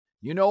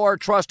You know our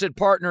trusted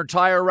partner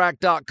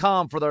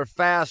TireRack.com for their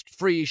fast,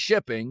 free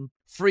shipping,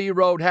 free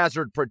road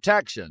hazard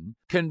protection,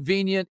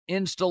 convenient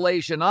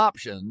installation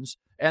options,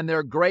 and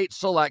their great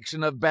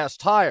selection of best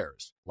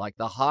tires, like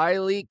the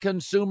highly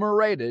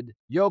consumer-rated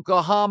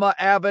Yokohama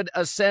Avid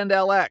Ascend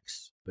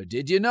LX. But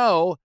did you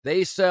know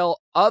they sell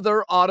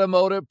other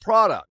automotive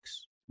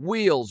products?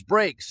 Wheels,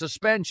 brakes,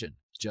 suspension,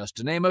 just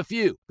to name a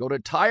few. Go to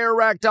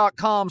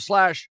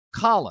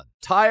TireRack.com/Colin.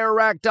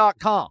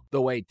 TireRack.com,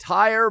 the way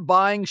tire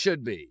buying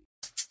should be.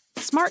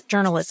 Smart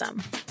journalism.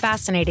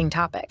 Fascinating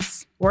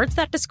topics. Words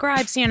that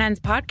describe CNN's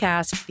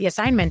podcast, The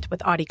Assignment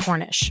with Audie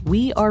Cornish.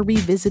 We are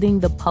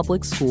revisiting the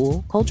public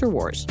school culture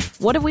wars.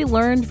 What have we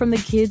learned from the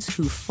kids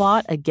who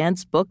fought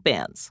against book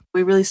bans?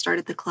 We really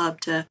started the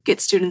club to get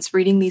students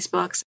reading these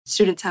books.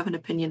 Students have an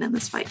opinion in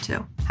this fight,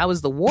 too. How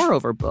has the war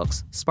over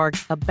books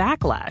sparked a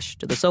backlash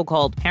to the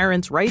so-called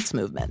parents' rights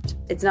movement?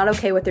 It's not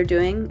okay what they're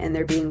doing, and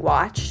they're being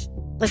watched.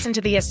 Listen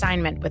to The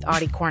Assignment with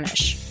Audie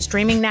Cornish.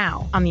 Streaming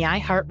now on the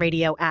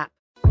iHeartRadio app.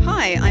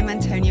 Hi, I'm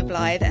Antonia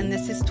Blythe, and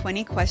this is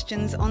 20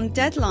 Questions on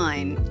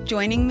Deadline.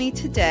 Joining me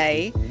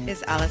today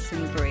is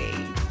Alison Brie.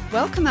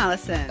 Welcome,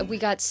 Alison. We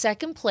got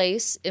second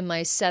place in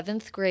my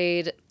 7th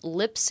grade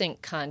lip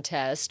sync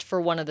contest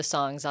for one of the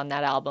songs on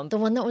that album. The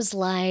one that was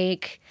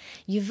like,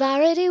 "You've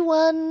already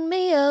won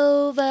me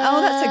over."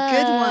 Oh, that's a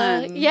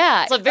good one.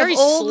 Yeah. It's like very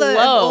slow. Of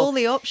all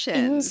the options.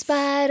 In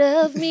spite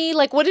of me.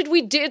 Like, what did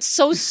we do? It's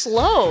so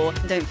slow.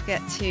 Don't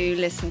forget to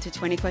listen to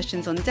 20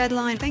 Questions on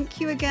Deadline.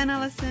 Thank you again,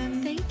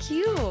 Alison. Thank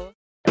you.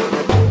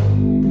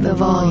 The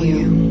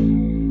volume.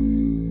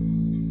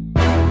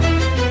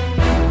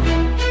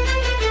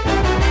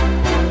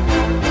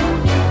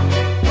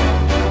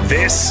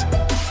 This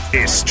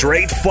is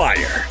Straight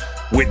Fire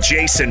with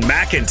Jason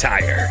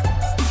McIntyre.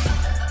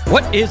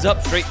 What is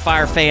up, Straight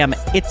Fire fam?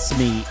 It's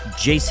me,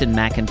 Jason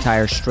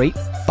McIntyre, Straight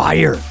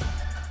Fire,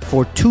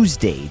 for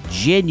Tuesday,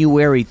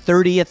 January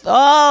 30th.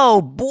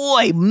 Oh,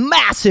 boy,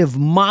 massive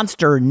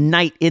monster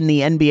night in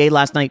the NBA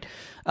last night.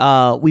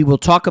 We will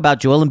talk about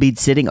Joel Embiid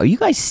sitting. Are you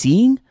guys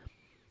seeing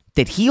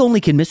that he only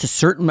can miss a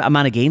certain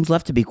amount of games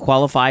left to be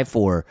qualified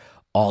for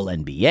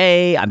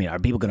All-NBA? I mean, are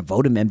people going to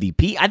vote him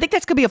MVP? I think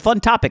that's going to be a fun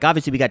topic.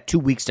 Obviously, we got 2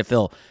 weeks to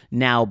fill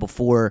now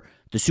before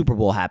the Super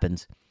Bowl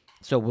happens.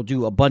 So we'll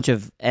do a bunch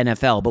of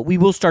NFL, but we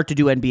will start to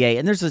do NBA.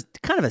 And there's a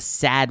kind of a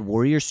sad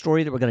Warriors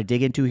story that we're going to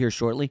dig into here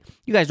shortly.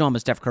 You guys know I'm a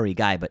Steph Curry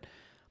guy, but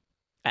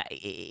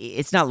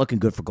it's not looking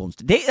good for Golden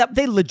State.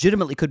 They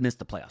legitimately could miss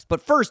the playoffs.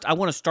 But first, I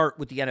want to start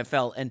with the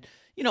NFL. And,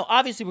 you know,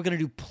 obviously we're going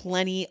to do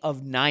plenty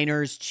of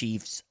Niners,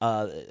 Chiefs.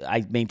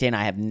 I maintain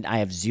I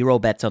have 0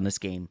 bets on this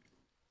game.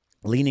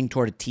 Leaning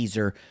toward a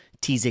teaser,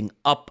 teasing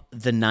up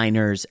the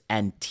Niners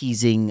and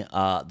teasing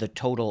the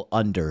total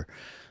under.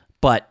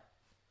 But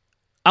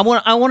I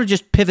want to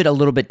just pivot a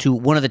little bit to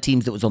one of the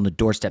teams that was on the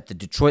doorstep, the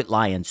Detroit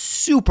Lions,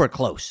 super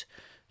close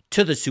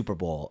to the Super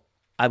Bowl.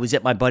 I was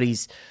at my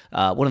buddy's,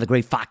 one of the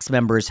great Fox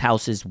members'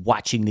 houses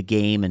watching the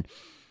game, and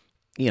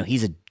you know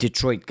he's a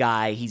Detroit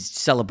guy. He's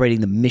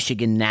celebrating the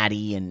Michigan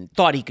Natty and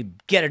thought he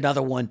could get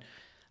another one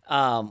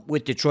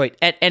with Detroit.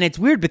 And it's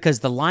weird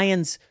because the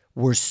Lions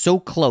were so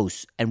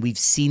close, and we've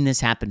seen this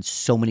happen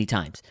so many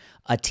times.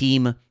 A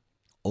team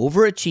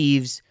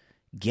overachieves,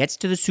 gets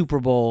to the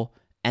Super Bowl,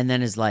 and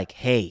then is like,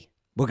 hey,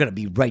 we're going to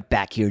be right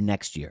back here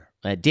next year.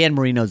 Dan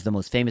Marino's the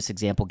most famous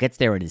example. Gets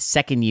there in his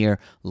second year,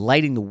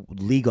 lighting the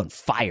league on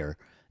fire,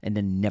 and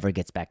then never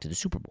gets back to the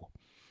Super Bowl.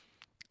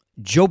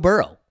 Joe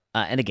Burrow,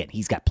 and again,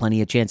 he's got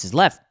plenty of chances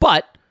left,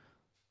 but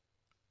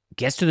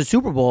gets to the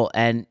Super Bowl,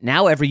 and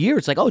now every year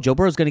it's like, oh, Joe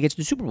Burrow's going to get to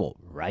the Super Bowl,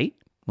 right?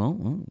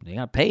 Well, they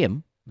got to pay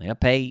him. They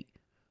got to pay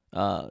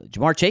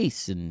Jamar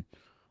Chase, and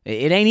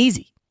it ain't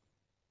easy.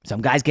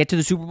 Some guys get to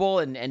the Super Bowl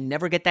and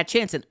never get that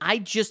chance. And I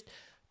just,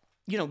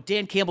 you know,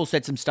 Dan Campbell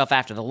said some stuff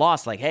after the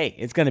loss, like, hey,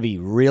 it's going to be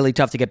really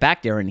tough to get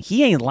back there. And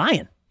he ain't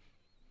lying.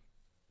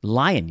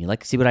 You like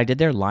to see what I did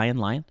there?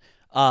 Lying.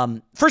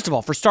 First of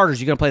all, for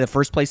starters, you're going to play the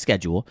first place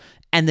schedule,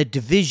 and the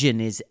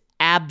division is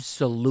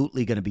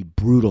absolutely going to be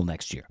brutal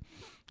next year.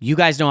 You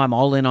guys know I'm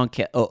all in on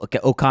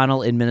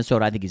O'Connell in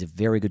Minnesota. I think he's a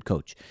very good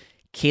coach.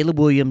 Caleb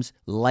Williams,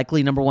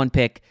 likely number 1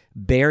 pick.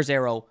 Bears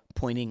arrow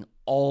pointing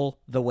all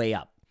the way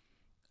up.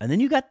 And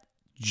then you got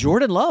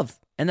Jordan Love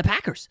and the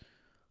Packers,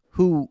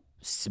 who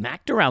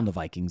smacked around the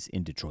Vikings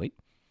in Detroit,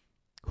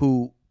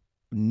 who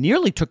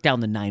nearly took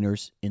down the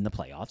Niners in the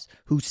playoffs,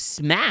 who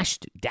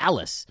smashed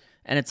Dallas.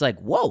 And it's like,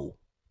 whoa.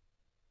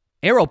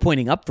 Arrow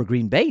pointing up for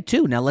Green Bay,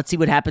 too. Now, let's see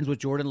what happens with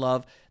Jordan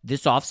Love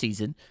this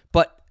offseason.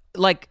 But,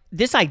 like,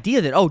 this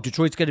idea that, oh,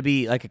 Detroit's going to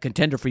be like a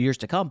contender for years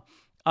to come.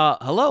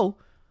 Hello?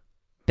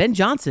 Ben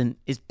Johnson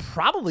is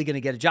probably going to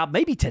get a job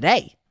maybe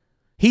today.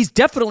 He's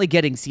definitely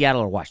getting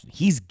Seattle or Washington.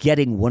 He's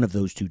getting one of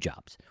those 2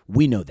 jobs.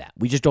 We know that.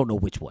 We just don't know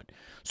which one.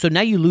 So now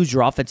you lose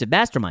your offensive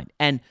mastermind.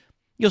 And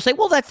you'll say,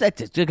 well, that's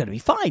they're going to be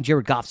fine.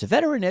 Jared Goff's a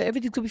veteran.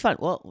 Everything's going to be fine.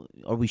 Well,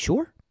 are we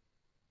sure?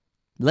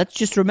 Let's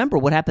just remember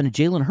what happened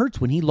to Jalen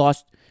Hurts when he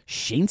lost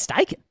Shane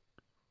Steichen.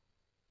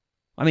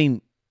 I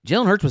mean,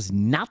 Jalen Hurts was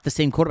not the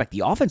same quarterback.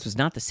 The offense was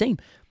not the same.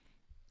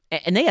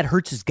 And they had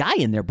Hurts' guy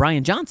in there,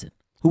 Brian Johnson.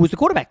 who was the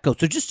quarterback coach.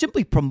 So just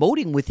simply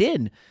promoting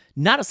within,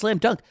 not a slam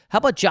dunk. How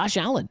about Josh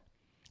Allen?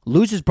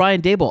 Loses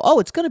Brian Daboll. Oh,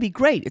 it's going to be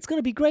great. It's going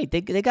to be great.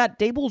 They got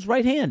Daboll's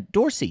right hand,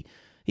 Dorsey.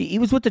 He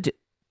was with the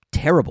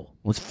terrible,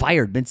 was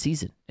fired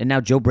midseason, and now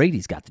Joe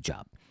Brady's got the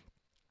job.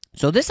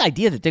 So this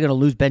idea that they're going to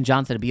lose Ben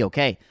Johnson and be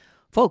okay,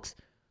 folks,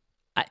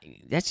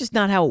 that's just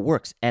not how it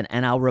works. And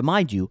I'll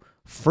remind you,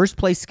 first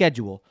place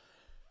schedule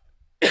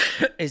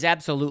is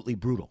absolutely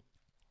brutal.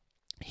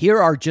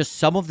 Here are just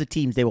some of the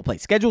teams they will play.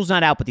 Schedule's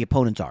not out, but the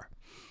opponents are.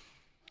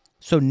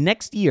 So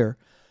next year,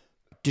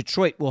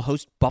 Detroit will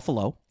host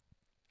Buffalo.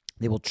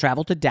 They will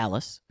travel to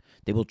Dallas.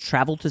 They will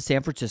travel to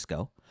San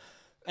Francisco.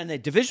 And the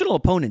divisional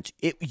opponents,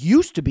 it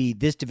used to be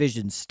this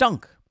division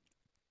stunk.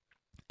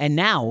 And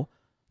now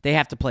they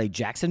have to play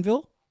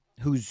Jacksonville,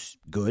 who's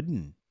good,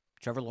 and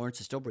Trevor Lawrence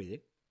is still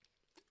breathing.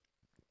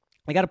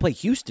 They got to play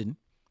Houston,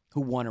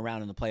 who won a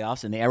round in the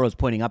playoffs, and the arrow's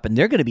pointing up, and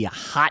they're going to be a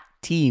hot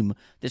team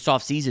this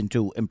offseason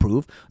to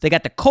improve. They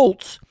got the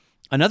Colts,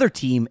 another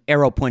team,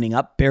 arrow pointing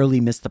up, barely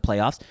missed the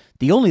playoffs.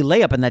 The only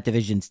layup in that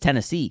division is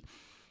Tennessee.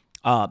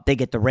 They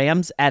get the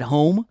Rams at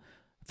home.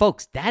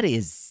 Folks,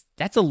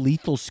 that's a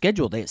lethal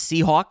schedule. They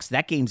Seahawks,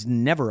 that game's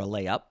never a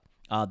layup.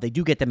 They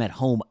do get them at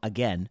home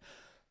again.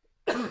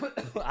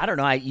 I don't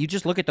know. You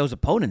just look at those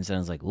opponents, and I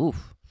was like,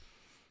 oof.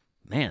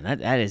 Man,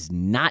 that is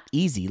not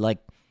easy. Like,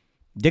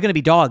 they're going to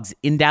be dogs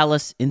in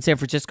Dallas, in San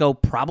Francisco,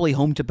 probably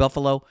home to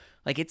Buffalo.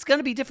 Like, it's going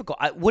to be difficult.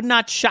 It would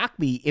not shock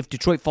me if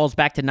Detroit falls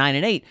back to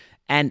 9-8.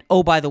 And,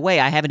 oh, by the way,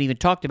 I haven't even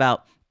talked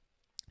about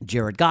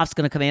Jared Goff's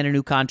going to command a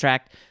new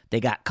contract. They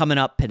got coming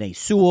up Penei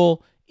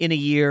Sewell in a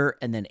year,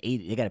 and then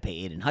they got to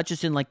pay Aiden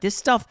Hutchinson. Like, this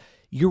stuff,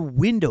 your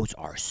windows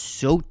are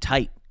so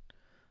tight.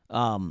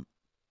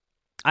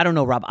 I don't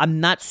know, Rob. I'm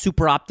not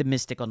super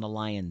optimistic on the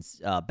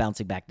Lions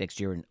bouncing back next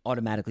year and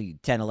automatically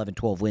 10, 11,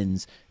 12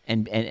 wins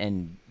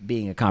and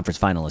being a conference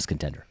finalist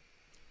contender.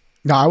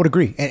 No, I would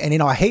agree.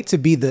 And I hate to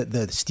be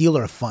the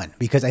stealer of fun,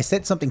 because I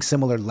said something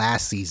similar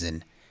last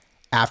season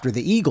after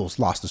the Eagles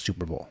lost the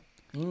Super Bowl.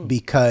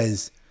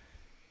 Because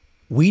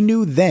we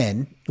knew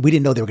then, we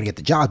didn't know they were going to get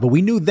the job, but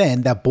we knew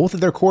then that both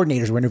of their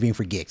coordinators were interviewing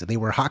for gigs, that they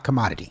were a hot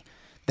commodity,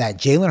 that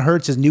Jalen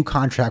Hurts' new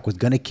contract was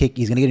going to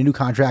he's going to get a new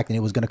contract, and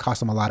it was going to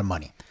cost him a lot of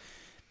money.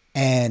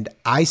 And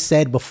I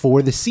said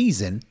before the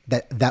season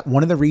that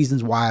one of the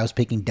reasons why I was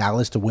picking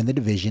Dallas to win the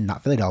division,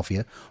 not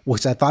Philadelphia,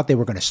 was I thought they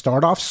were going to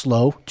start off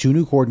slow, 2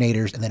 new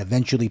coordinators, and then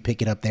eventually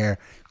pick it up there,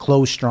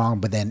 close strong,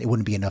 but then it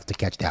wouldn't be enough to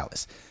catch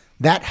Dallas.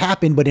 That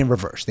happened, but in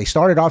reverse. They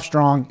started off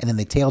strong, and then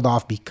they tailed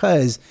off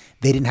because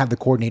they didn't have the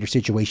coordinator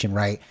situation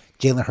right.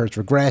 Jalen Hurts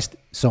regressed,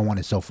 so on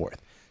and so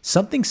forth.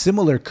 Something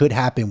similar could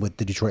happen with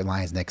the Detroit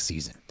Lions next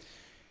season.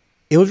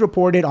 It was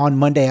reported on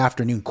Monday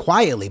afternoon,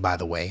 quietly, by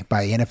the way,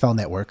 by NFL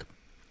Network,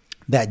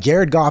 that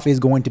Jared Goff is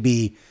going to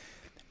be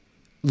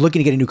looking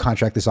to get a new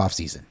contract this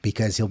offseason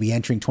because he'll be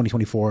entering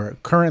 2024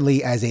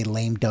 currently as a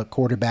lame duck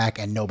quarterback,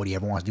 and nobody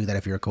ever wants to do that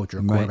if you're a coach or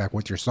a quarterback.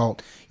 With your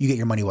salt, you get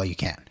your money while you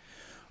can.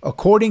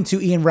 According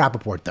to Ian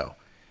Rappaport, though,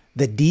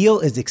 the deal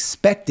is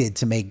expected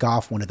to make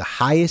Goff one of the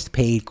highest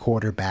paid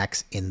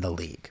quarterbacks in the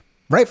league.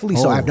 Rightfully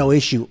so. I have no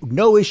issue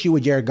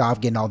with Jared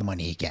Goff getting all the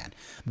money he can.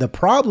 The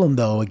problem,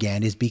 though,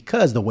 again, is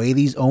because the way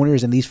these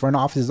owners and these front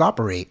offices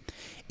operate,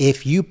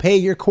 if you pay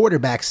your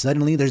quarterback,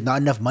 suddenly there's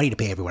not enough money to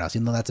pay everyone else.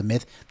 Even though that's a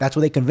myth, that's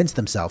what they convince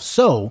themselves.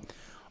 So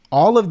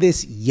all of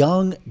this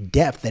young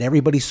depth that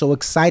everybody's so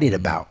excited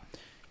about,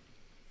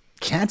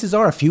 chances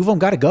are a few of them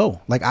got to go.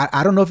 Like,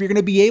 I don't know if you're going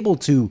to be able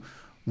to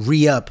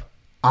re-up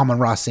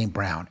Amon-Ra St.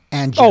 Brown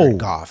and Jared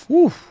Goff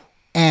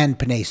and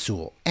Penei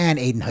Sewell and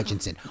Aiden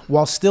Hutchinson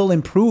while still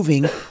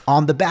improving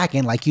on the back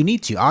end like you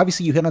need to.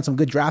 Obviously, you hit on some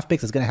good draft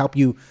picks that's going to help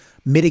you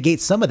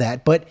mitigate some of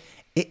that. But,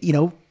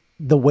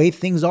 the way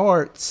things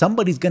are,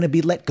 somebody's going to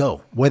be let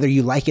go, whether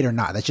you like it or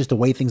not. That's just the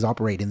way things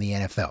operate in the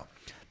NFL.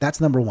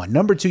 That's number one.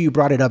 Number two, you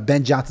brought it up.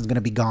 Ben Johnson's going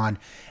to be gone.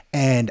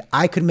 And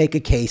I could make a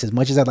case, as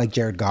much as I like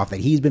Jared Goff,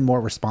 that he's been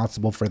more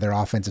responsible for their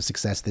offensive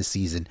success this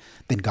season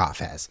than Goff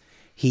has.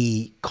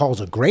 He calls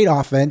a great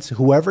offense.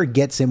 Whoever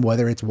gets him,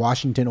 whether it's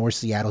Washington or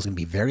Seattle, is going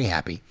to be very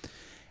happy.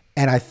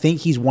 And I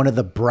think he's one of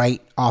the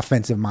bright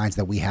offensive minds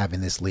that we have in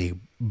this league,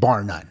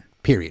 bar none,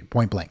 period,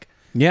 point blank.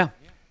 Yeah.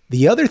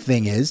 The other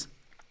thing is,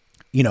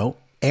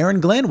 Aaron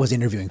Glenn was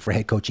interviewing for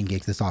head coaching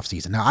gigs this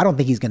offseason. Now, I don't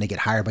think he's going to get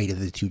hired by either of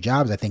the 2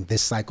 jobs. I think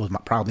this cycle is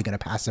probably going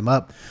to pass him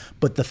up.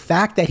 But the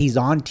fact that he's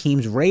on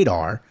teams'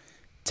 radar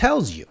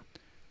tells you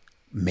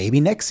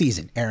maybe next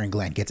season Aaron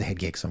Glenn gets a head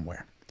gig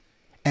somewhere.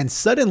 And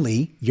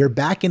suddenly you're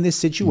back in this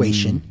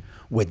situation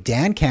with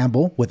Dan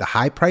Campbell with a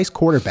high-priced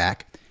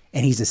quarterback,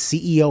 and he's a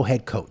CEO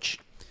head coach.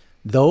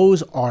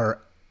 Those are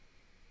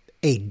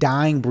a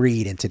dying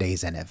breed in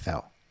today's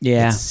NFL.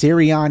 Yeah. It's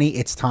Sirianni,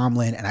 it's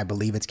Tomlin, and I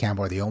believe it's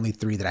Campbell are the only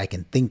 3 that I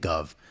can think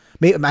of.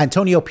 Maybe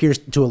Antonio Pierce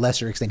to a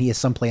lesser extent. He has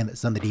some play on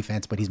the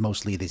defense, but he's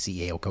mostly the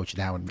CEO coach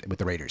now with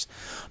the Raiders.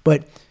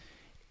 But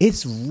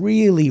it's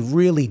really,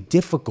 really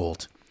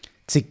difficult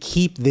to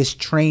keep this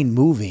train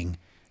moving,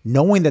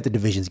 knowing that the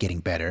division's getting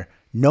better,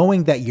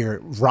 knowing that your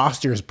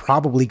roster is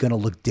probably going to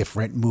look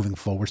different moving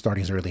forward,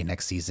 starting as early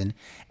next season,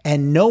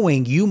 and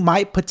knowing you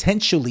might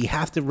potentially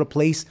have to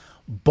replace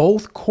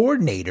both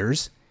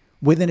coordinators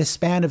within a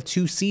span of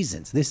 2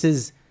 seasons.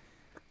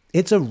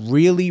 It's a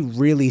really,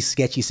 really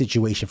sketchy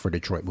situation for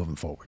Detroit moving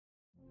forward.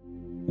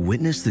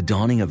 Witness the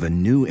dawning of a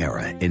new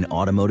era in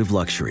automotive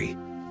luxury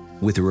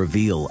with a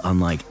reveal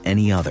unlike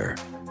any other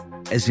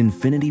as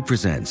Infiniti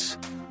presents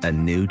a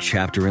new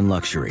chapter in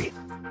luxury,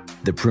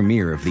 the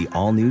premiere of the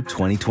all-new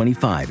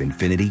 2025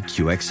 Infiniti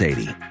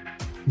QX80.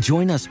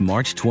 Join us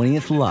March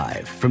 20th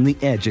live from the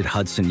Edge at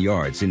Hudson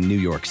Yards in New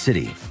York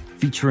City,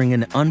 featuring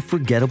an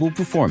unforgettable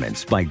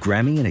performance by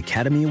Grammy and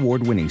Academy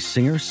Award-winning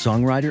singer,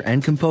 songwriter,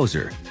 and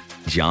composer,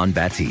 Jon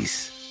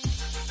Batiste.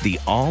 The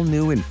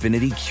all-new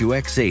Infiniti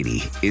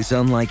QX80 is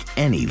unlike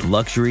any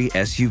luxury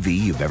SUV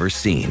you've ever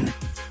seen.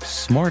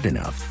 Smart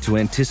enough to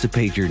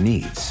anticipate your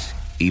needs,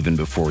 even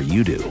before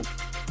you do.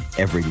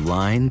 Every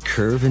line,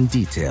 curve, and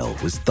detail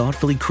was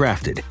thoughtfully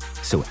crafted,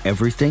 so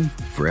everything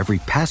for every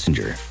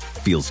passenger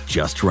feels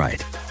just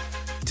right.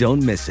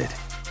 Don't miss it.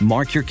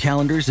 Mark your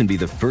calendars and be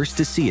the first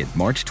to see it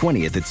March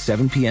 20th at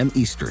 7 p.m.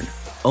 Eastern,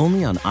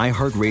 only on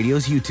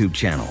iHeartRadio's YouTube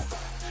channel.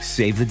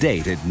 Save the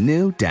date at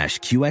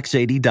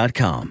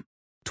new-QX80.com.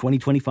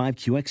 2025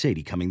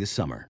 QX80 coming this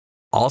summer.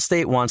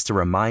 Allstate wants to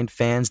remind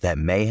fans that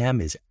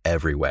mayhem is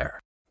everywhere.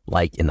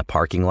 Like in the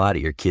parking lot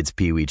at your kid's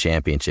Pee Wee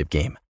Championship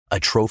game. A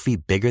trophy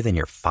bigger than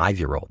your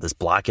 5-year-old is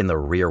blocking the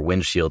rear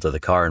windshield of the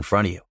car in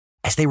front of you.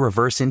 As they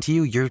reverse into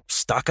you, you're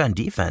stuck on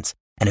defense.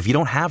 And if you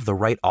don't have the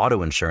right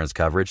auto insurance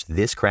coverage,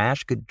 this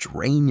crash could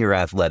drain your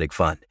athletic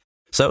fund.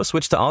 So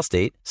switch to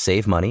Allstate,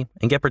 save money,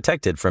 and get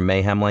protected from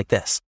mayhem like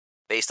this.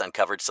 Based on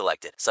coverage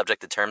selected,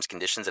 subject to terms,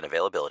 conditions, and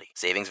availability.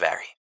 Savings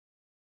vary.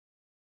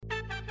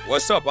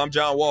 What's up? I'm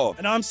John Wall.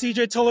 And I'm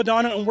CJ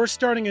Toledano, and we're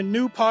starting a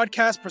new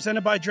podcast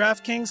presented by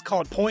DraftKings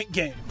called Point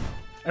Game.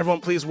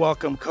 Everyone, please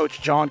welcome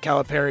Coach John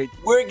Calipari.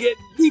 We're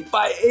getting beat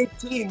by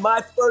 18.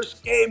 My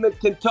first game in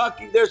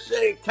Kentucky, they're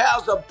saying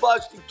Cal's a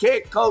bust. He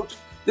can't coach.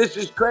 This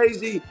is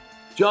crazy.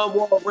 John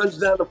Wall runs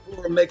down the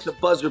floor and makes a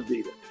buzzer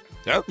beater.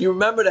 Yep. You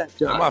remember that,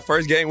 John? That's my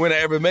first game winner I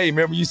ever made.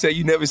 Remember you said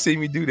you never see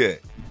me do that.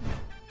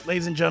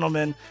 Ladies and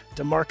gentlemen,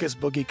 DeMarcus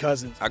Boogie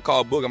Cousins. I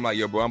called Boog. I'm like,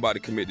 yo, bro, I'm about to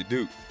commit to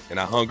Duke. And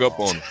I hung up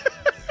on him.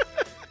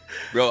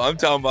 Bro, I'm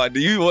talking about, do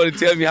you want to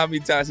tell me how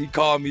many times he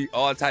called me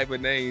all type of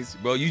names?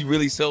 Bro, you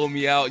really sold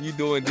me out. You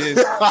doing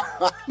this.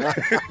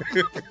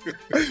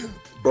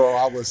 Bro,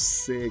 I was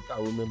sick.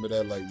 I remember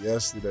that like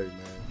yesterday, man.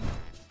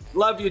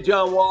 Love you,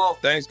 John Wall.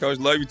 Thanks, Coach.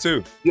 Love you,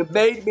 too. You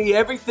made me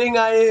everything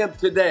I am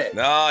today.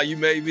 Nah, you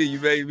made me. You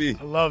made me.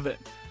 I love it.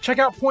 Check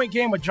out Point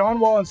Game with John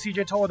Wall and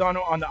CJ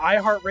Toledano on the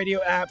iHeartRadio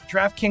app,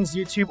 DraftKings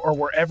YouTube, or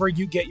wherever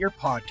you get your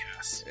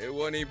podcasts. It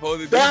wasn't even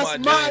supposed to be That's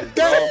my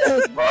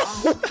dance, bro.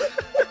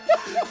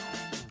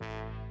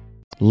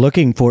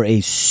 Looking for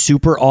a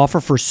super offer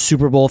for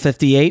Super Bowl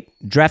 58?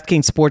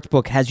 DraftKings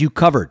Sportsbook has you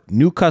covered.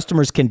 New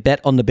customers can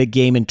bet on the big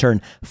game and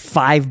turn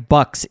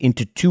 $5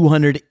 into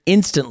 $200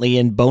 instantly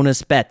in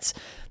bonus bets.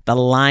 The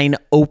line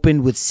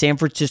opened with San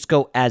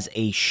Francisco as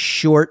a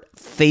short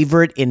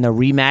favorite in the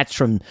rematch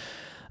from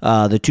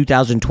the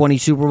 2020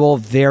 Super Bowl.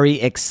 Very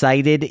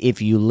excited.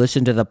 If you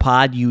listen to the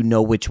pod, you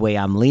know which way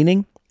I'm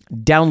leaning.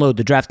 Download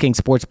the DraftKings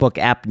Sportsbook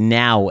app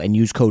now and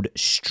use code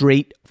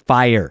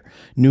STRAIGhtFIRE.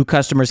 New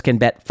customers can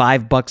bet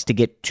 $5 to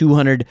get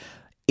 $200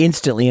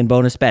 instantly in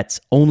bonus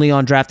bets. Only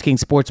on DraftKings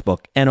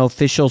Sportsbook, an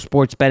official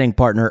sports betting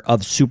partner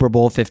of Super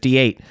Bowl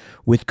 58.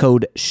 With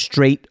code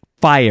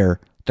STRAIGhtFIRE,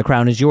 the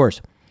crown is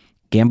yours.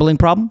 Gambling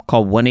problem?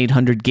 Call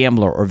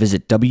 1-800-GAMBLER or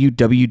visit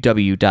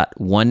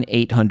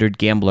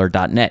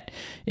www.1800gambler.net.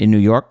 In New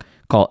York,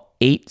 call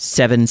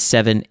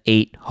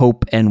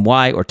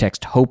 877-8-HOPE-NY or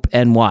text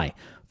HOPE-NY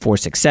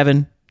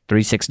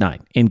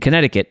 467-369. In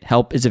Connecticut,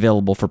 help is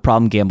available for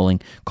problem gambling.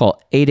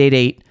 Call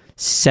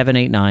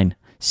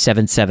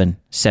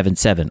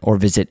 888-789-7777 or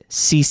visit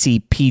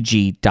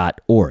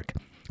ccpg.org.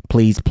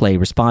 Please play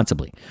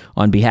responsibly.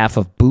 On behalf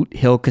of Boot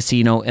Hill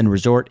Casino and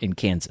Resort in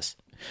Kansas.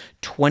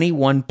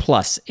 21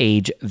 plus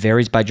age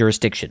varies by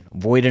jurisdiction.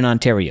 Void in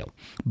Ontario.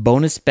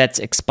 Bonus bets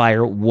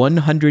expire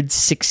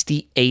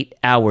 168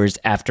 hours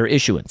after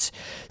issuance.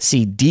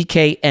 See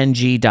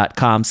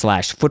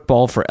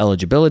dkng.com/football for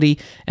eligibility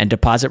and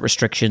deposit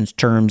restrictions,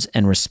 terms,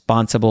 and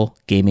responsible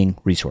gaming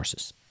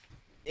resources.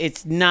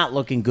 It's not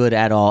looking good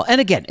at all. And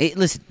again,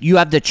 listen, you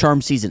have the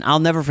charm season. I'll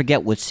never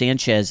forget with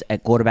Sanchez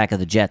at quarterback of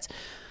the Jets.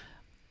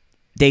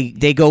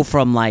 They go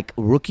from like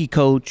rookie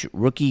coach,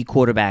 rookie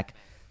quarterback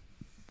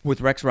with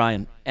Rex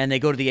Ryan, and they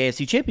go to the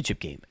AFC Championship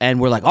game.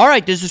 And we're like, all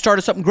right, this is the start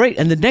of something great.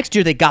 And the next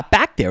year they got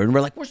back there, and we're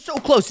like, we're so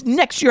close.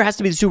 Next year has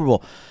to be the Super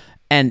Bowl.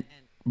 And,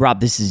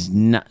 Rob, this is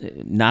not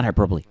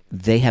hyperbole.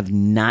 They have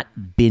not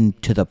been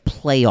to the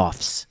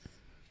playoffs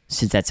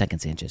since that second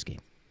Sanchez game.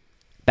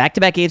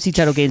 Back-to-back AFC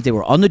title games. They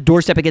were on the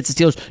doorstep against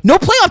the Steelers. No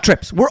playoff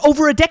trips. We're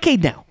over a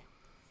decade now.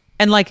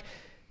 And, like,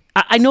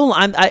 I know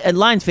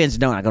Lions fans are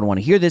not going to want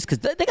to hear this because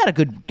they got a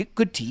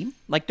good team.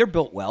 Like, they're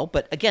built well.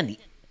 But, again, the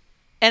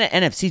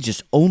NFC is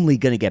just only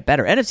going to get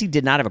better. NFC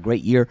did not have a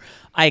great year.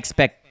 I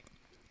expect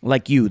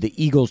like you, the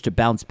Eagles to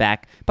bounce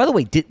back. By the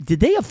way, did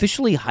they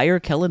officially hire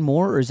Kellen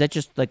Moore, or is that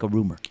just like a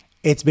rumor?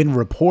 It's been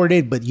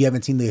reported, but you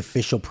haven't seen the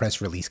official press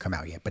release come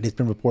out yet. But it's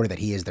been reported that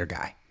he is their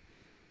guy.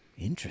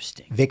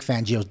 Interesting. Vic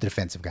Fangio's the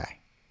defensive guy.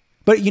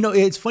 But,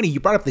 it's funny. You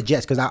brought up the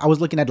Jets because I was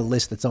looking at a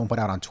list that someone put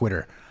out on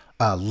Twitter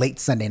late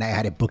Sunday night. I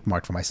had it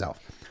bookmarked for myself.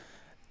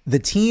 The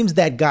teams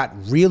that got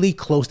really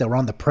close, that were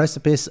on the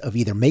precipice of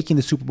either making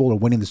the Super Bowl or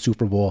winning the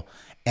Super Bowl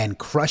and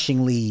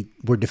crushingly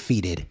were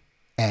defeated.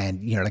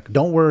 And,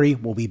 don't worry,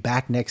 we'll be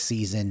back next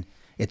season.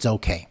 It's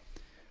okay.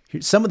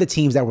 Here's some of the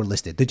teams that were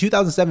listed. The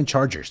 2007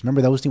 Chargers.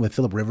 Remember those team with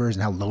Phillip Rivers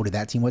and how loaded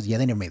that team was? Yeah,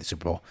 they never made the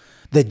Super Bowl.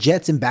 The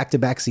Jets in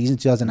back-to-back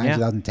seasons, 2009,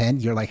 2010.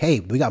 You're like,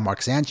 hey, we got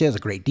Mark Sanchez, a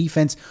great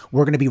defense.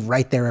 We're going to be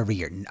right there every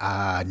year.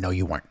 No,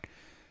 you weren't.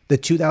 The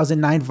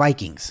 2009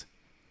 Vikings.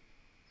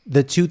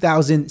 The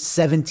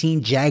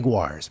 2017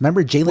 Jaguars.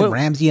 Remember Jalen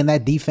Ramsey in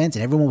that defense,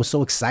 and everyone was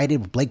so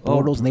excited with Blake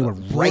Bortles, and they were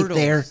right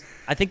there.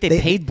 I think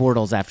they paid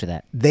Bortles after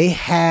that. They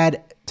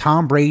had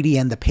Tom Brady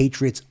and the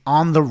Patriots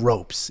on the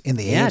ropes in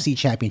the AFC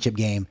Championship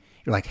game.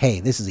 You're like,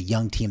 hey, this is a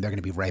young team. They're going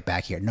to be right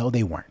back here. No,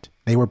 they weren't.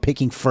 They were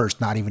picking first,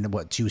 not even,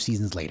 3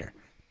 seasons later.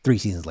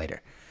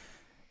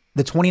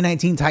 The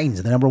 2019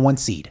 Titans, the number 1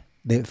 seed.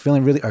 They're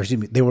feeling really,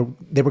 they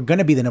were going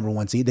to be the number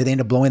 1 seed. They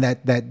ended up blowing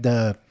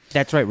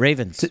that's right,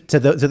 Ravens to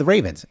the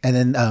Ravens, and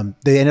then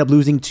they ended up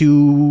losing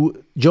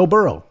to Joe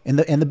Burrow and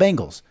the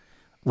Bengals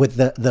with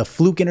the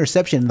fluke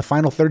interception in the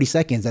final 30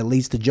 seconds that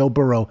leads to Joe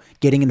Burrow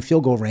getting in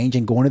field goal range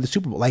and going to the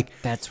Super Bowl. Like,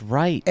 that's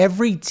right.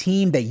 Every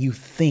team that you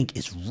think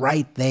is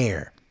right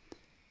there,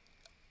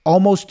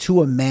 almost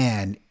to a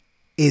man,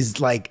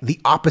 is like the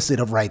opposite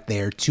of right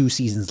there 2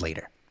 seasons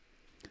later.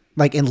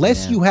 Like,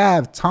 unless you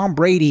have Tom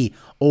Brady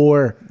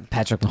or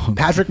Patrick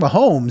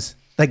Mahomes,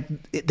 like,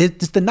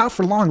 it's the not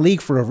for long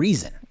league for a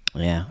reason.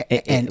 Yeah.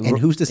 And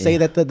who's to say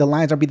that the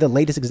Lions aren't be the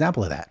latest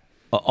example of that?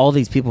 All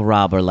these people,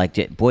 Rob, are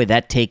like, boy,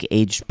 that take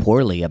aged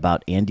poorly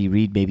about Andy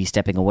Reid maybe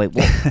stepping away.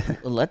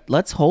 Well,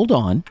 let's hold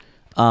on.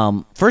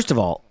 First of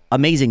all,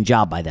 amazing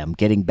job by them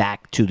getting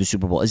back to the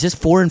Super Bowl. Is this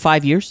 4 and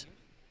 5 years?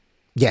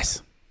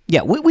 Yes.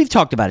 Yeah, we've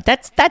talked about it.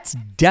 That's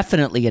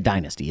definitely a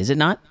dynasty, is it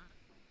not?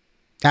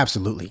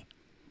 Absolutely.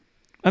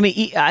 I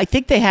mean, I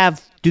think they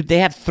have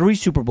 3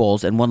 Super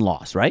Bowls and 1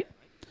 loss, right?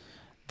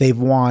 They've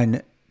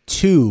won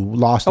 2,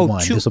 lost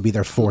 1. 2. This will be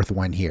their 4th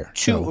one here.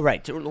 2,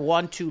 right.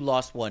 1, 2,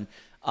 lost 1.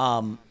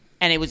 And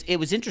it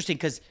was interesting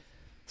because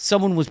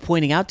someone was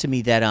pointing out to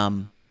me that,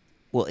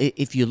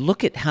 if you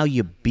look at how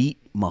you beat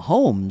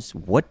Mahomes,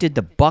 what did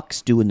the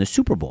Bucs do in the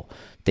Super Bowl?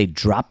 They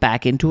dropped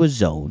back into a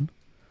zone,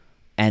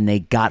 and they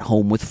got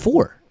home with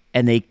 4,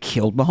 and they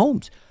killed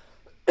Mahomes.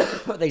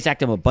 They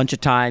sacked him a bunch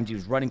of times. He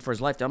was running for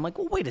his life. I'm like,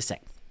 well, wait a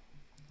sec.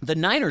 The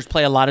Niners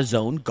play a lot of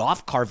zone.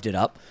 Goff carved it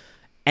up,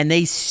 and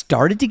they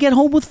started to get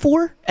home with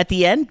 4 at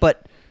the end,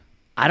 but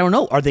I don't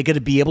know. Are they going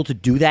to be able to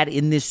do that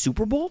in this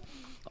Super Bowl?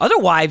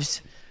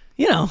 Otherwise,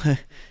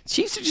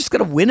 Chiefs are just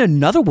going to win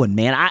another one,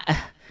 man.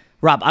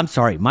 Rob, I'm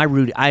sorry.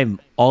 I'm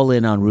all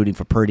in on rooting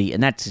for Purdy,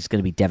 and that's just going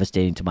to be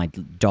devastating to my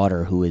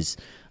daughter, who is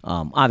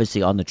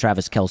obviously on the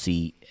Travis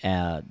Kelce,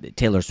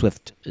 Taylor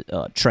Swift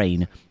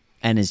train,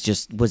 and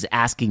was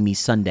asking me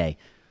Sunday,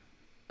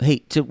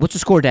 hey, what's the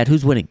score, Dad?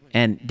 Who's winning?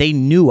 And they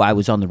knew I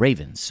was on the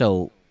Ravens,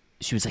 so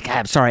she was like,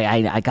 I'm sorry,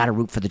 I got to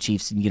root for the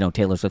Chiefs and,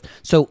 Taylor Swift.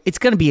 So it's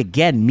going to be,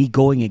 again, me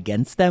going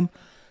against them.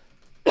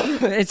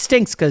 It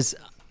stinks because,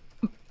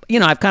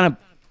 I've kind of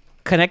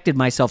connected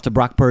myself to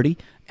Brock Purdy,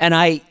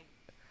 and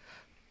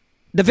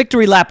the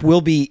victory lap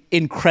will be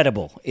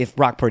incredible if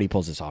Brock Purdy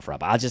pulls this off,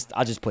 Rob. I'll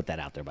just put that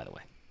out there, by the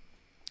way.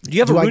 Do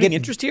you have a rooting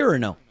interest here or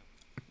no?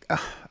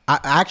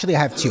 I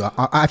have 2.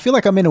 I feel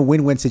like I'm in a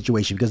win-win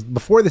situation because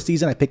before the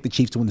season, I picked the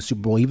Chiefs to win the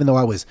Super Bowl, even though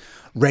I was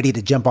ready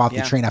to jump off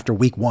the train after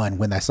week 1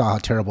 when I saw how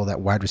terrible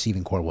that wide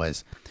receiving core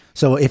was.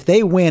 So if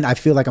they win, I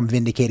feel like I'm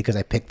vindicated because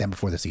I picked them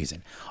before the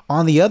season.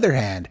 On the other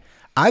hand,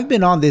 I've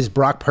been on this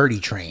Brock Purdy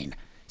train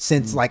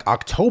since like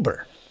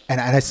October. And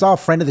I saw a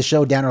friend of the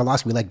show, Dan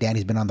Orlowski. We like Dan.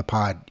 He's been on the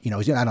pod.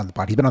 He's not on the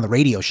pod. He's been on the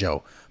radio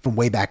show from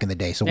way back in the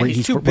day. So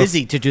he's too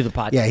busy to do the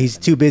podcast. Yeah, he's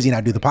too busy now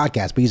to do the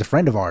podcast, but he's a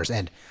friend of ours.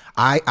 And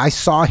I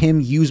saw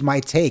him use my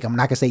take. I'm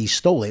not going to say he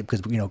stole it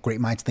because,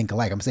 great minds think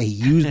alike. I'm going to say he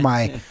used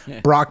my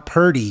Brock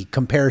Purdy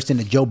comparison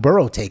to Joe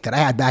Burrow take that I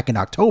had back in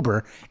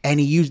October, and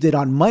he used it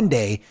on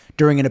Monday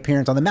during an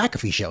appearance on the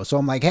McAfee show. So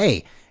I'm like,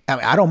 hey,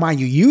 I don't mind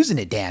you using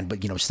it, Dan,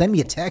 but, send me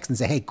a text and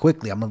say, hey,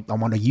 quickly, I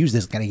want to use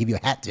this. Can I give you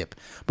a hat tip?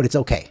 But it's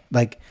okay.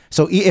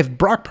 So if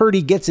Brock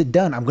Purdy gets it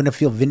done, I'm going to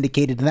feel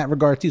vindicated in that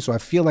regard too. So I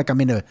feel like I'm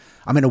in a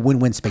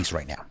win-win space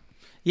right now.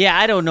 Yeah,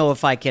 I don't know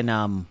if I can.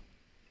 I'm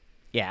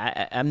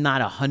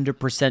not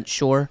 100%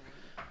 sure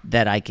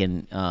that I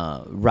can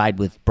ride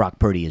with Brock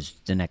Purdy as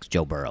the next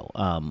Joe Burrow.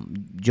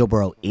 Joe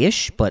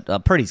Burrow-ish,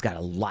 but Purdy's got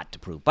a lot to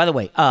prove. By the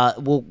way,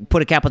 we'll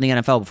put a cap on the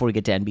NFL before we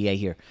get to NBA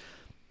here.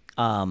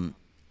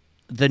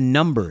 The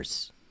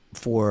numbers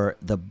for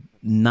the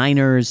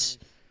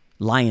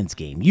Niners-Lions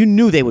game, you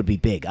knew they would be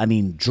big. I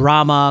mean,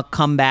 drama,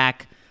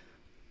 comeback.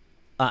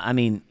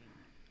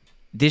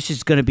 this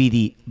is going to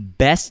be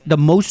the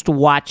most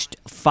watched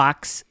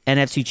Fox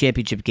NFC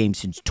Championship game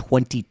since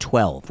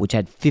 2012, which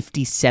had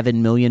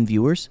 57 million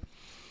viewers.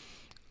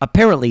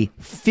 Apparently,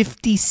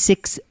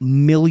 56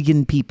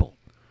 million people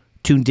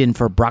tuned in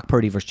for Brock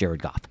Purdy versus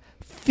Jared Goff.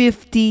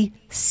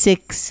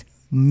 56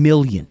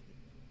 million.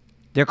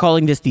 They're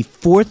calling this the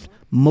fourth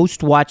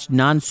most watched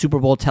non-Super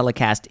Bowl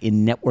telecast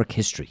in network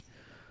history.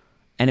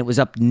 And it was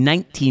up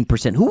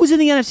 19%. Who was in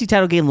the NFC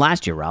title game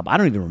last year, Rob? I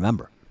don't even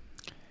remember.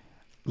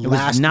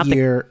 Last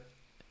year,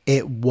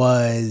 it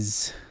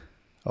was,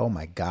 oh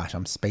my gosh,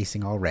 I'm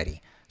spacing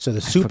already. So the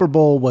Super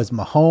Bowl was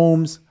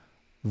Mahomes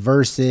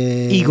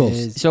versus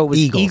Eagles. So it was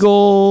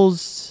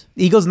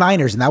Eagles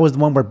Niners, and that was the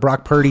one where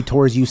Brock Purdy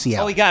tore his UCL.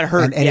 Oh, he got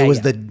hurt. And it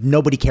was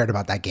nobody cared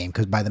about that game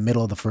because by the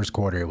middle of the first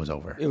quarter, it was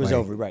over. It was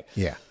over, right.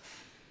 Yeah.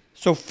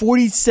 So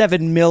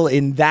 47 mil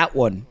in that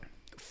one.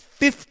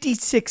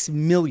 56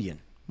 million.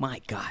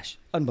 My gosh.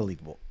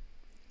 Unbelievable.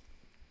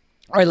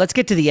 All right, let's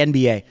get to the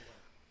NBA.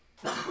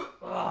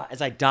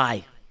 As I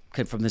die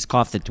from this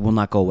cough that will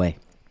not go away.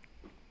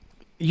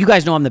 You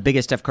guys know I'm the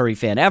biggest Steph Curry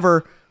fan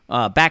ever.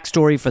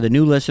 Backstory for the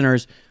new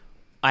listeners.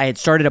 I had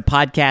started a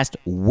podcast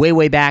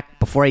way back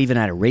before I even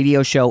had a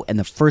radio show, and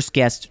the first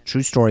guest,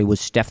 true story, was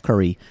Steph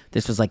Curry.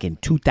 This was like in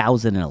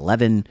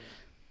 2011,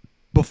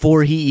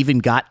 before he even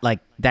got like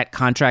that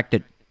contract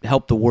that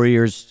helped the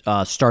Warriors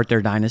start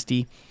their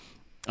dynasty.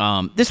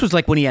 This was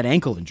like when he had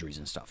ankle injuries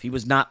and stuff. He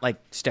was not like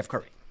Steph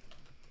Curry.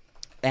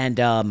 And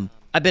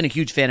I've been a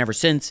huge fan ever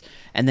since.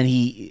 And then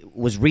he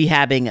was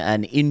rehabbing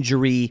an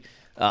injury,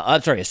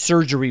 a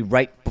surgery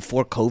right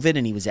before COVID.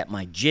 And he was at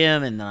my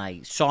gym, and then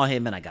I saw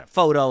him and I got a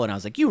photo and I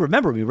was like, "You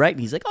remember me, right?" And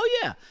he's like, "Oh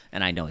yeah."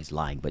 And I know he's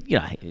lying, but you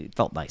know, it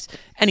felt nice.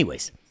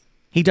 Anyways,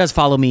 he does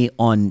follow me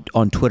on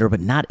Twitter, but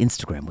not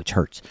Instagram, which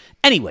hurts.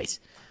 Anyways,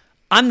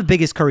 I'm the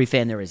biggest Curry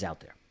fan there is out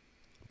there.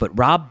 But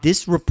Rob,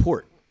 this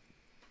report,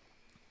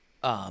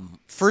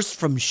 first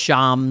from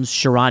Shams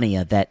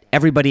Charania, that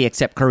everybody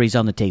except Curry's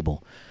on the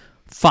table,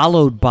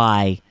 followed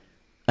by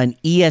an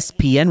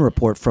ESPN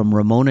report from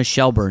Ramona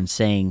Shelburne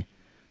saying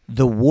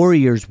the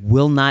Warriors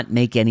will not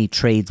make any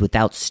trades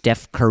without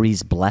Steph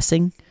Curry's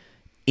blessing.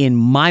 In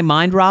my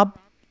mind, Rob,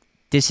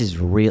 this is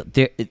real.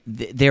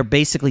 They're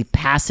basically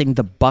passing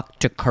the buck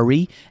to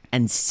Curry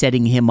and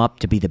setting him up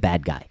to be the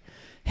bad guy.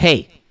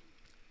 Hey,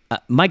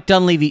 Mike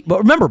Dunleavy, but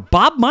remember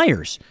Bob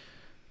Myers.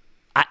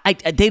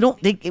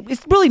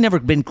 It's really never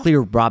been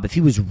clear, Rob, if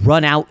he was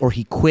run out or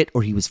he quit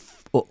or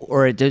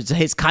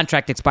his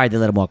contract expired, they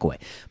let him walk away.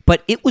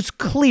 But it was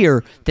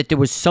clear that there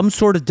was some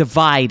sort of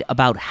divide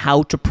about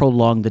how to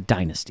prolong the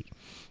dynasty.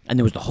 And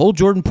there was the whole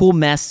Jordan Poole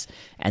mess,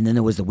 and then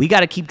there was we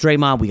got to keep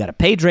Draymond, we got to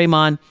pay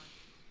Draymond.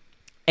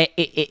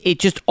 It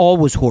just all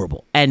was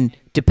horrible. And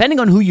depending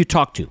on who you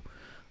talk to,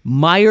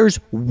 Myers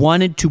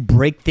wanted to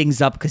break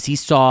things up because he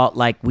saw,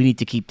 like, we need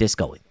to keep this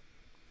going.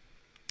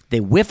 They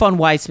whiff on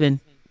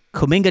Weissman.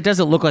 Kuminga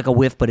doesn't look like a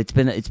whiff, but it's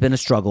been a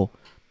struggle.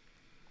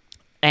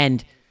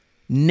 And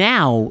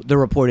now the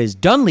report is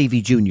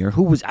Dunleavy Jr.,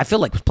 who I feel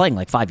like was playing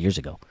like 5 years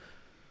ago.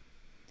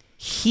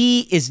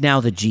 He is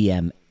now the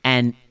GM,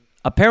 and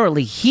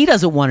apparently he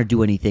doesn't want to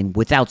do anything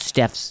without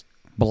Steph's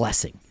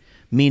blessing.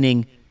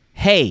 Meaning,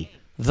 hey,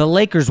 the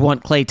Lakers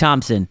want Klay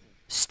Thompson.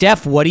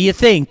 Steph, what do you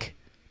think?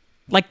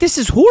 Like, this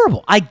is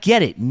horrible. I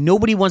get it.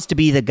 Nobody wants to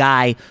be the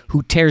guy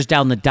who tears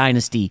down the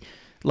dynasty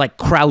like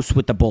Krause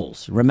with the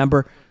Bulls.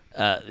 Remember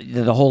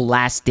the whole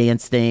Last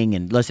Dance thing?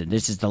 And listen,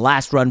 this is the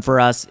last run for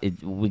us.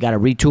 We got to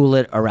retool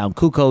it around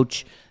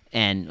Kukoc,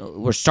 and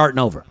we're starting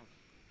over.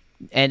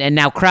 And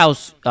now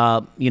Krause,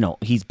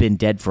 he's been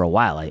dead for a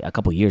while, a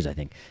couple of years, I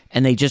think.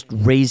 And they just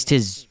raised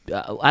his,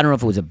 I don't know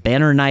if it was a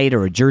banner night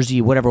or a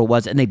jersey, whatever it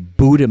was, and they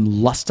booed him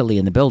lustily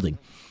in the building.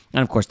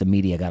 And, of course, the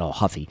media got all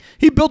huffy.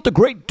 He built a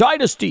great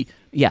dynasty.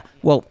 Yeah,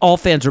 well, all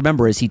fans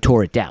remember is he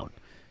tore it down.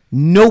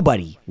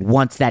 Nobody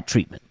wants that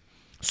treatment.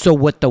 So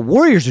what the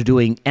Warriors are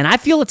doing, and I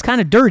feel it's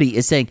kind of dirty,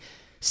 is saying,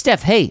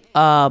 Steph, hey,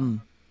 the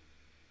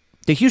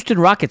Houston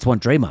Rockets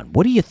want Draymond.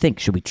 What do you think?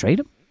 Should we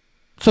trade him?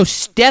 So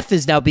Steph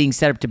is now being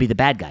set up to be the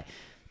bad guy.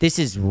 This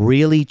is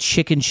really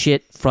chicken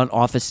shit front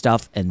office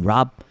stuff. And,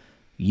 Rob,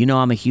 you know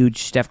I'm a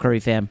huge Steph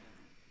Curry fan.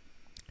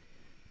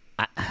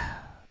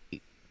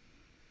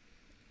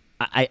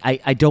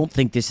 I don't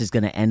think this is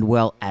going to end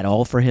well at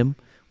all for him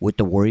with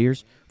the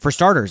Warriors. For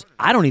starters,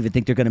 I don't even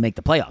think they're going to make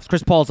the playoffs.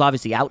 Chris Paul's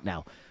obviously out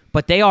now,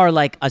 but they are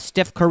like a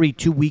Steph Curry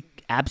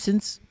 2-week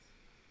absence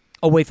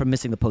away from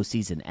missing the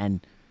postseason. And,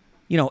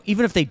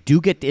 even if they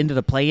do get into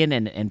the play-in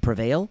and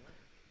prevail,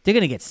 they're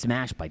going to get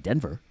smashed by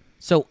Denver.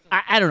 So,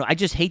 I don't know. I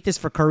just hate this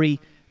for Curry,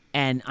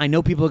 and I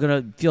know people are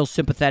going to feel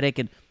sympathetic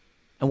and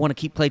want to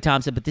keep Klay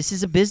Thompson, but this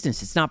is a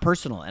business. It's not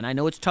personal. And I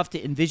know it's tough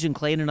to envision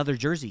Klay in another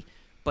jersey,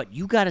 but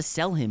you got to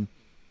sell him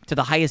to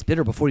the highest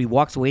bidder before he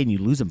walks away and you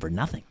lose him for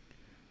nothing.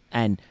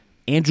 And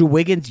Andrew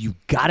Wiggins, you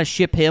got to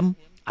ship him.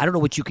 I don't know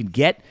what you can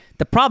get.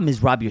 The problem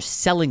is, Rob, you're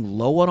selling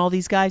low on all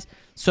these guys.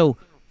 So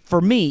for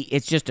me,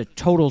 it's just a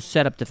total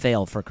setup to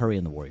fail for Curry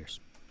and the Warriors.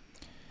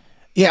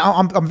 Yeah,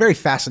 I'm very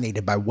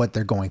fascinated by what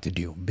they're going to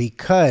do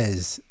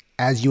because,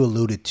 as you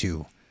alluded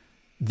to,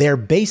 they're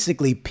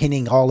basically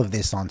pinning all of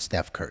this on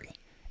Steph Curry.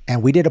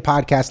 And we did a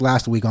podcast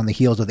last week on the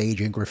heels of the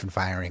Adrian Griffin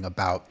firing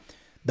about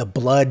the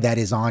blood that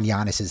is on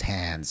Giannis's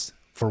hands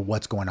for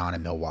what's going on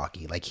in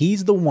Milwaukee. Like,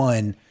 he's the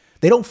one.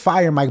 They don't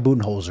fire Mike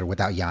Budenholzer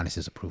without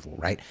Giannis's approval,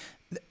 right?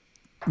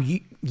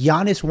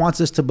 Giannis wants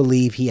us to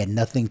believe he had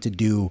nothing to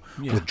do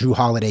with Drew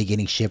Holiday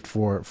getting shipped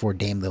for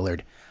Dame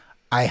Lillard.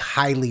 I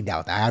highly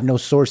doubt that. I have no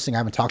sourcing. I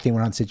haven't talked to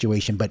anyone on the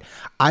situation, but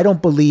I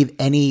don't believe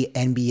any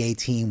NBA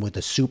team with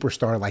a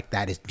superstar like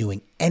that is doing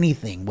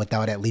anything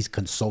without at least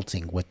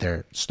consulting with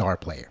their star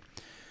player.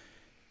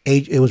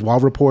 It was well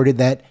reported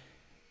that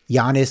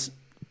Giannis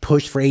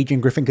pushed for Adrian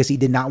Griffin because he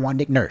did not want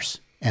Nick Nurse.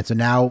 And so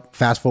now,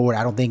 fast forward,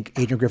 I don't think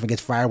Adrian Griffin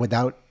gets fired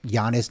without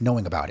Giannis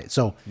knowing about it.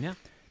 So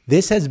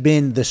this has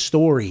been the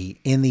story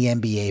in the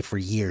NBA for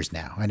years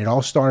now. And it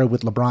all started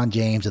with LeBron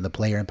James and the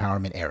player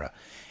empowerment era.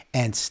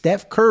 And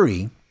Steph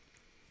Curry,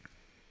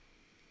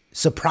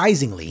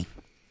 surprisingly,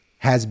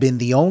 has been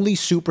the only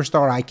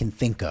superstar I can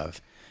think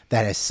of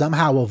that has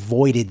somehow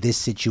avoided this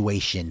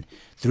situation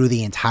through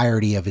the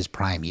entirety of his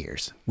prime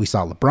years. We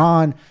saw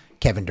LeBron,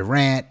 Kevin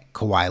Durant,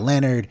 Kawhi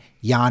Leonard,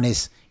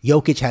 Giannis.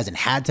 Jokic hasn't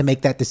had to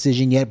make that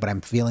decision yet, but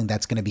I'm feeling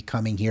that's going to be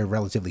coming here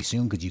relatively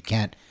soon because you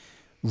can't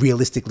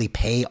realistically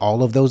pay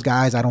all of those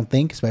guys, I don't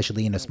think,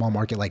 especially in a small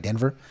market like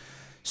Denver.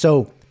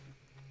 So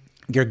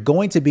you're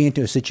going to be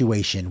into a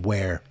situation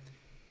where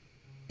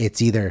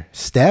it's either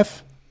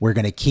Steph, we're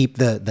going to keep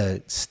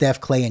the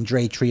Steph, Clay, and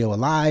Dre trio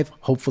alive.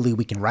 Hopefully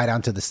we can ride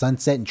on to the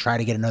sunset and try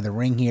to get another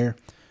ring here,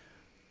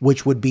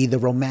 which would be the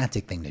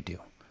romantic thing to do.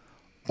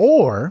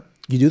 Or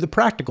you do the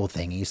practical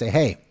thing and you say,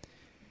 hey,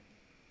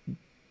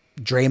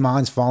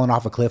 Draymond's fallen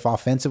off a cliff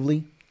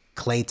offensively.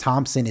 Klay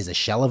Thompson is a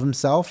shell of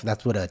himself.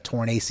 That's what a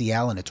torn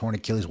ACL and a torn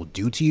Achilles will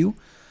do to you.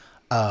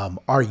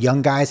 Our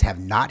young guys have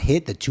not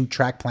hit. The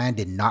 2-track plan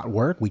did not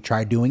work. We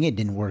tried doing it.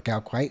 Didn't work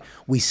out quite.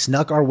 We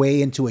snuck our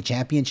way into a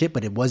championship,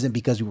 but it wasn't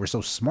because we were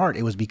so smart.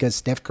 It was because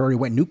Steph Curry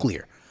went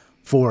nuclear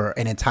for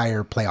an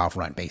entire playoff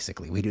run,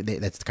 basically.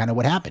 That's kind of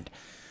what happened.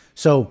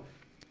 So,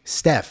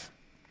 Steph,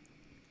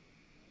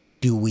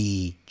 do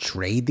we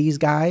trade these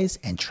guys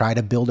and try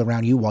to build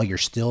around you while you're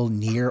still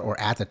near or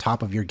at the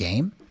top of your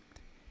game?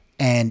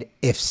 And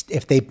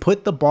if they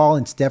put the ball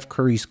in Steph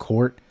Curry's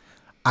court,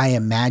 I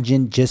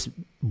imagine just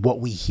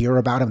what we hear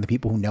about him, the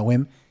people who know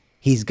him,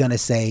 he's going to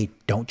say,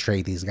 don't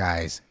trade these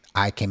guys.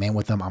 I came in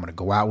with them. I'm going to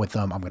go out with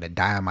them. I'm going to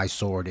die on my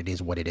sword. It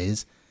is what it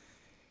is.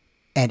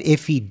 And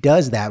if he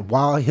does that,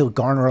 while he'll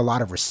garner a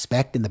lot of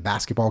respect in the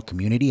basketball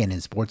community and in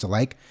sports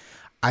alike,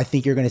 I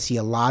think you're going to see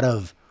a lot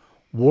of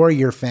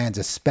Warrior fans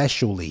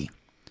especially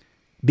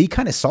be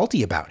kind of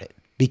salty about it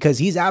because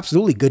he's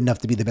absolutely good enough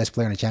to be the best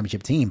player on a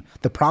championship team.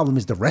 The problem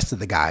is the rest of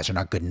the guys are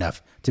not good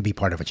enough to be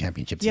part of a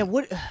championship team.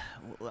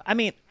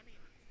 Yeah,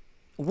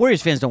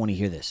 Warriors fans don't want to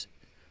hear this,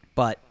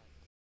 but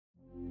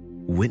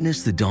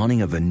Witness the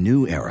dawning of a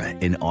new era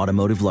in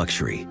automotive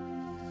luxury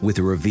with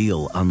a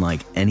reveal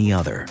unlike any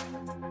other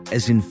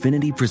as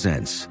Infiniti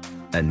presents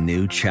a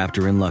new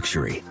chapter in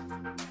luxury,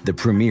 the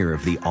premiere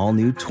of the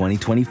all-new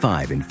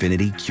 2025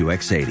 Infiniti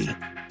QX80.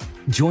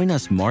 Join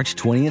us March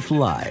 20th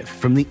live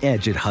from the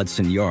Edge at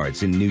Hudson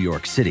Yards in New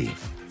York City,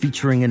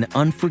 featuring an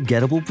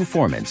unforgettable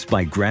performance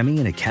by Grammy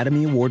and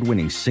Academy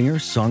Award-winning singer,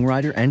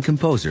 songwriter, and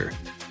composer,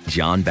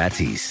 Jon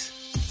Batiste.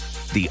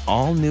 The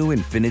all-new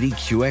Infiniti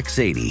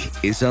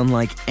QX80 is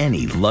unlike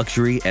any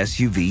luxury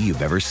SUV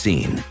you've ever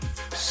seen.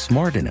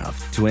 Smart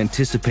enough to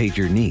anticipate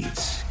your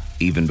needs,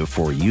 even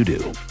before you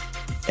do.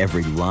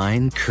 Every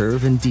line,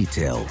 curve, and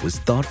detail was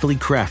thoughtfully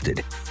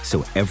crafted,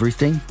 so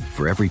everything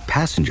for every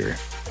passenger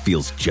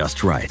feels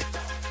just right.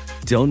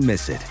 Don't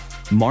miss it.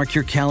 Mark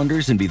your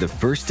calendars and be the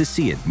first to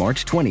see it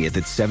March 20th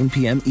at 7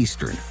 p.m.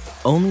 Eastern,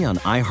 only on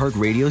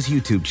iHeartRadio's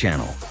YouTube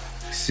channel.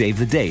 Save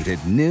the date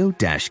at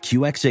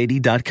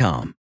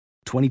new-QX80.com.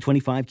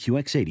 2025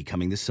 QX80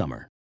 coming this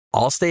summer.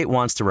 Allstate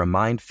wants to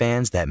remind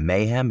fans that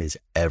mayhem is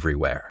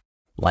everywhere.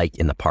 Like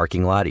in the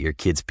parking lot at your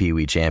kid's Pee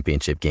Wee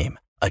Championship game.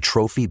 A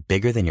trophy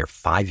bigger than your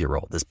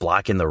 5-year-old is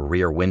blocking the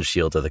rear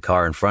windshield of the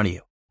car in front of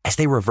you. As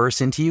they reverse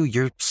into you,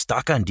 you're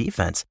stuck on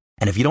defense.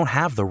 And if you don't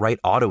have the right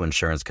auto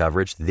insurance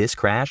coverage, this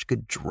crash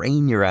could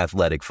drain your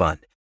athletic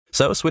fund.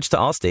 So switch to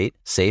Allstate,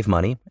 save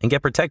money, and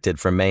get protected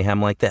from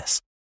mayhem like this.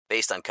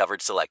 Based on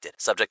coverage selected,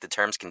 subject to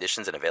terms,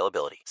 conditions, and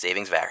availability.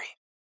 Savings vary.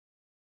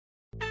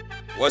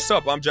 What's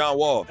up? I'm John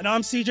Wall. And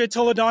I'm CJ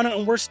Toledano,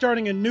 and we're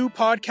starting a new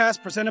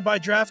podcast presented by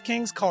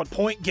DraftKings called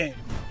Point Game.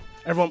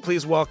 Everyone,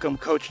 please welcome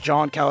Coach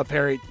John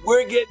Calipari.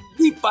 We're getting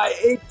beat by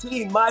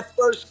 18. My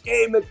first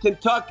game in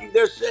Kentucky,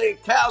 they're saying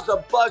Cal's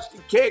a bust. He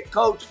can't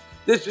coach.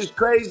 This is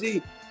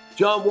crazy.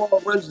 John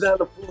Wall runs down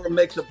the floor and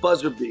makes a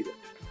buzzer beater.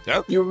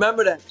 Yep. You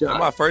remember that, John? That's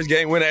my first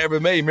game win I ever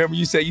made. Remember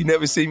you said you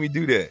never seen me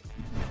do that.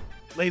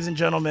 Ladies and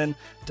gentlemen,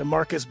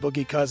 DeMarcus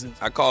Boogie Cousins.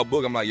 I called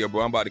Boog. I'm like, yo,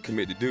 bro, I'm about to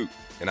commit to Duke.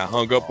 And I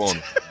hung up on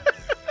him.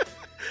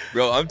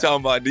 Bro, I'm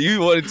talking about, do you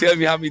want to tell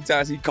me how many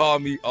times he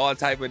called me all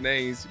type of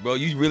names? Bro,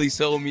 you really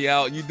sold me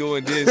out. You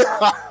doing this.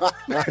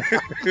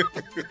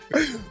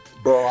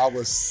 Bro, I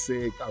was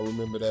sick. I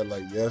remember that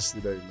like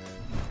yesterday,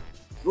 man.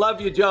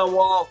 Love you, John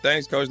Wall.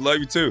 Thanks, Coach. Love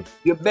you too.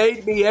 You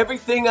made me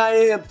everything I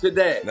am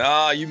today.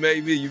 Nah, you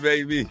made me. You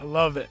made me. I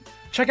love it.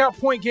 Check out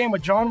Point Game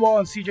with John Wall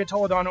and CJ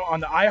Toledano on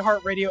the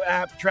iHeartRadio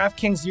app,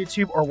 DraftKings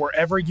YouTube, or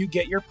wherever you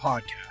get your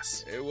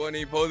podcasts. It wasn't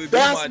even supposed to be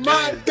That's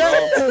my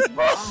game,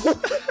 bro.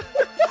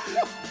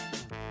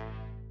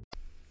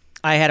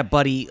 I had a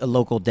buddy, a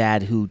local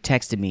dad, who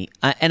texted me.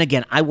 And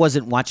again, I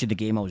wasn't watching the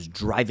game. I was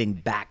driving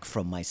back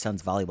from my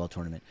son's volleyball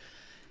tournament.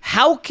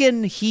 How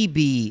can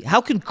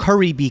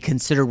Curry be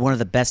considered one of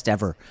the best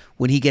ever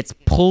when he gets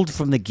pulled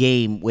from the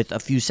game with a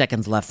few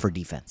seconds left for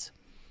defense?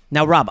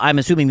 Now, Rob, I'm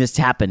assuming this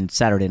happened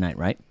Saturday night,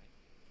 right?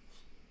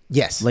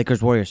 Yes.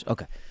 Lakers, Warriors.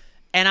 Okay.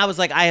 And I was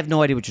like, I have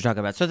no idea what you're talking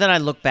about. So then I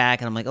look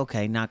back and I'm like,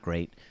 okay, not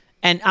great.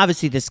 And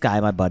obviously this guy,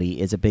 my buddy,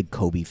 is a big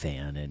Kobe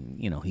fan. And,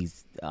 you know,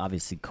 he's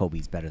obviously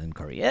Kobe's better than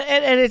Curry.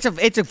 And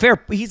it's a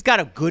fair, he's got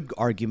a good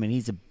argument.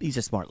 He's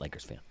a smart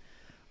Lakers fan.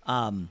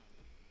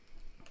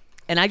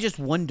 And I just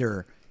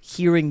wonder,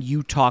 hearing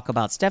you talk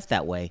about Steph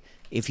that way,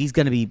 if he's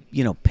going to be,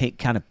 you know,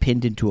 kind of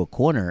pinned into a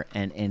corner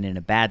and in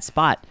a bad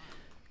spot,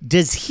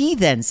 does he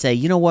then say,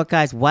 you know what,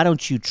 guys, why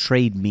don't you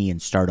trade me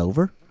and start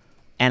over?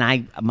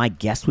 And my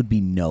guess would be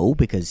no,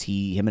 because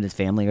him and his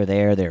family are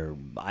there. They're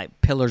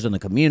pillars in the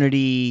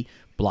community,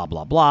 blah,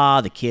 blah,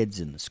 blah, the kids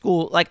in the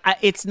school. Like,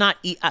 it's not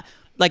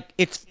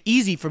it's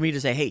easy for me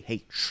to say,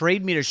 hey,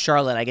 trade me to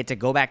Charlotte. I get to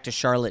go back to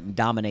Charlotte and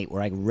dominate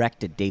where I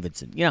wrecked at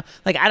Davidson. You know,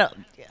 like,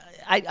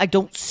 I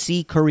don't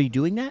see Curry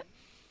doing that.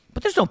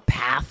 But there's no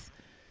path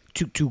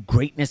to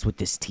greatness with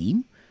this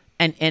team.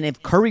 And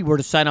if Curry were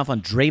to sign off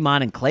on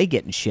Draymond and Clay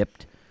getting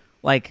shipped,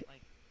 like,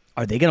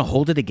 are they going to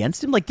hold it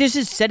against him? Like, this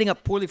is setting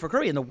up poorly for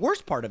Curry. And the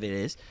worst part of it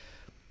is,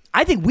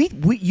 I think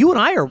you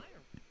and I are,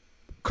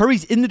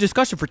 Curry's in the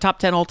discussion for top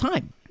 10 all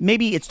time.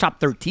 Maybe it's top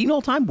 13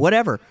 all time,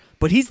 whatever.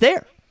 But he's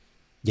there.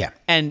 Yeah.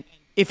 And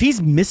if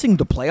he's missing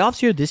the playoffs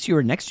here this year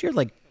or next year,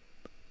 like,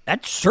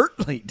 that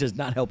certainly does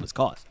not help his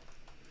cause.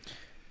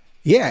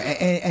 Yeah,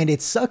 and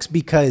it sucks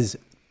because,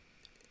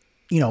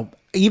 you know,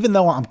 even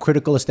though I'm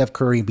critical of Steph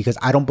Curry because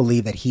I don't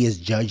believe that he is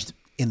judged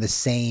in the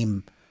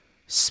same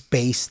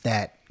space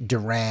that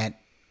Durant,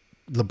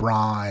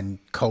 LeBron,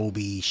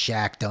 Kobe,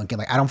 Shaq, Duncan,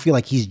 like, I don't feel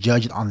like he's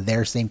judged on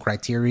their same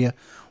criteria,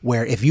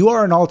 where if you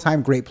are an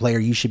all-time great player,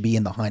 you should be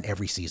in the hunt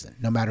every season.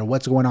 No matter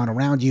what's going on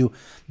around you,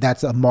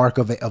 that's a mark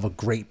of a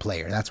great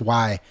player. That's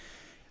why,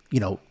 you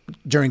know,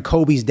 during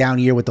Kobe's down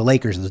year with the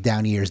Lakers, those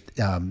down years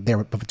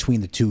there between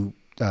the two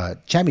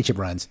championship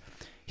runs,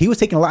 he was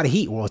taking a lot of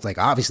heat. Well, it's like,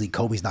 obviously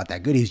Kobe's not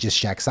that good. He's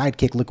just Shaq's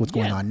sidekick. Look what's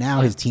going on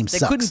now. His team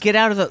sucks. They couldn't get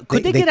out of the.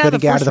 Could they get out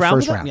of the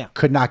first round? Yeah.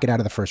 Could not get out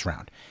of the first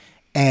round,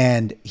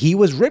 and he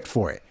was ripped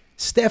for it.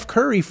 Steph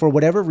Curry, for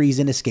whatever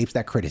reason, escapes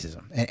that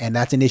criticism, and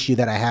that's an issue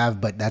that I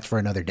have, but that's for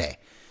another day.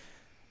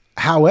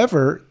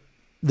 However,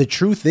 the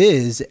truth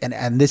is,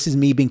 and this is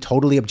me being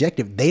totally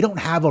objective, they don't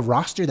have a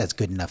roster that's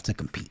good enough to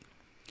compete.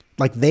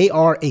 Like, they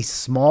are a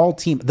small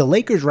team. The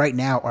Lakers right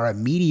now are a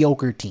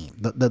mediocre team.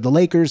 The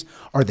Lakers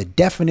are the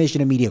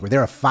definition of mediocre.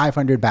 They're a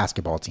 500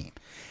 basketball team.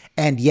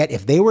 And yet,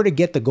 if they were to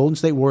get the Golden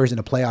State Warriors in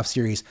a playoff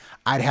series,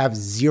 I'd have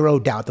zero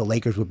doubt the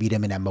Lakers would beat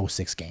them in at most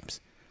 6 games.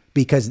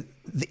 Because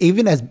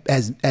even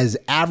as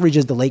average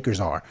as the Lakers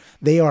are,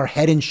 they are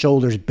head and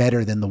shoulders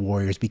better than the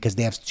Warriors because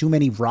they have too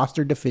many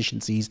roster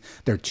deficiencies.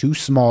 They're too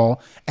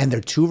small, and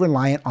they're too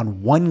reliant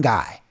on one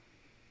guy,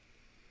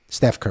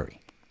 Steph Curry.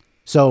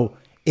 So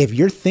if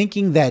you're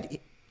thinking that,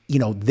 you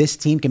know, this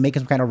team can make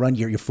some kind of run,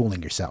 you're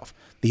fooling yourself.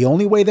 The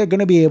only way they're going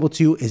to be able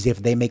to is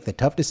if they make the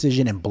tough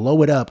decision and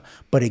blow it up.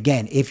 But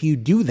again, if you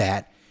do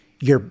that,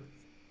 you're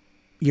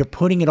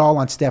putting it all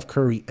on Steph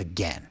Curry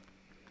again.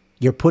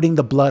 You're putting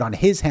the blood on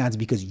his hands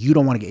because you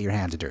don't want to get your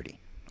hands dirty.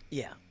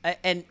 Yeah.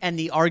 And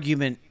the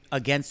argument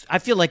against, I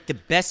feel like the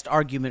best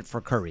argument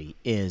for Curry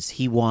is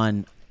he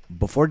won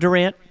before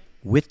Durant,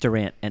 with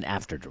Durant, and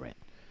after Durant.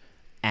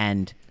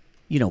 And,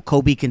 you know,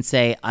 Kobe can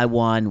say, I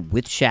won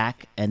with Shaq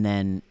and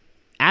then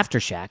after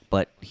Shaq,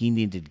 but he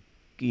needed,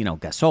 you know,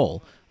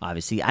 Gasol,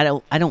 obviously. I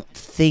don't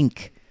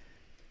think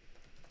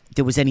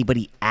there was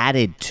anybody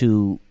added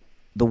to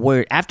the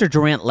Warriors. After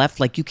Durant left,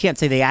 like, you can't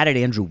say they added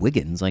Andrew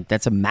Wiggins. Like,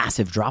 that's a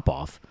massive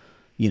drop-off,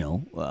 you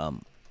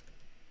know.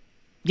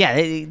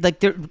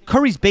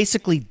 Curry's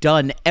basically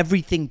done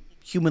everything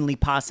humanly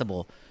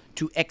possible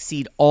to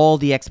exceed all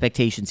the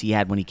expectations he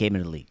had when he came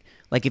into the league.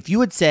 Like, if you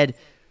had said,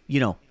 you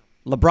know,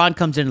 LeBron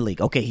comes into the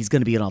league, okay, he's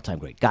going to be an all-time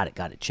great. Got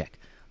it, check.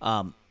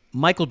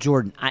 Michael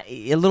Jordan,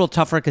 a little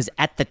tougher because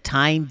at the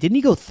time, didn't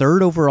he go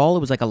 3rd overall? It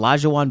was like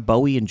Olajuwon,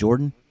 Bowie, and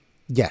Jordan?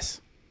 Yes.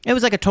 It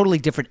was like a totally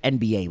different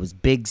NBA. It was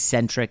big,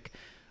 centric.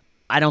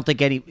 I don't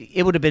think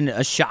it would have been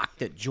a shock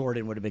that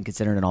Jordan would have been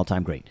considered an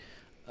all-time great.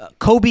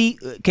 Kobe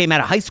came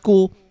out of high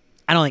school.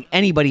 I don't think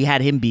anybody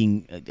had him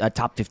being a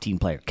top 15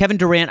 player. Kevin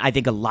Durant, I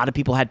think a lot of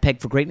people had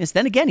pegged for greatness.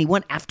 Then again, he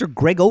went after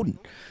Greg Oden.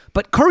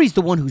 But Curry's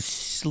the one who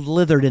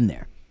slithered in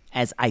there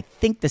as, I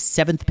think, the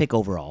 7th pick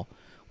overall,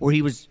 where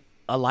he was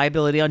a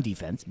liability on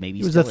defense. Maybe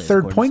he was the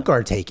 3rd point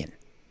guard taken.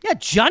 Yeah,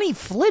 Johnny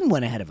Flynn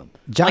went ahead of him.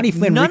 Johnny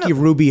Flynn, Ricky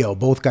Rubio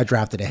both got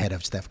drafted ahead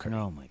of Steph Curry.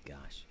 Oh, my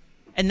gosh.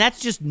 And that's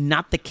just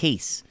not the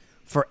case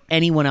for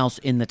anyone else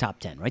in the top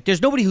 10, right?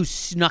 There's nobody who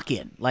snuck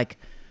in. Like,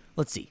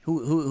 let's see.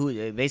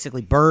 Who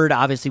basically, Bird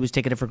obviously was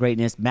taking it for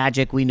greatness.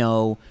 Magic, we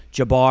know.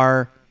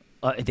 Jabbar,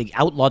 I think,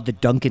 outlawed the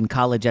dunk in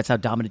college. That's how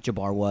dominant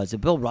Jabbar was.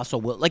 And Bill Russell,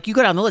 like, you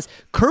go down the list.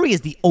 Curry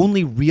is the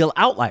only real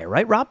outlier,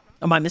 right, Rob?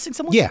 Am I missing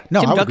someone? Yeah,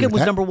 no, Tim I would Duncan agree with was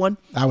that. number one?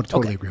 I would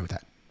totally agree with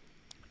that.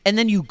 And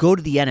then you go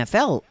to the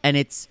NFL, and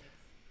it's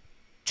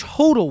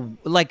total,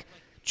 like,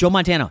 Joe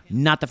Montana,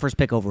 not the first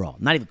pick overall.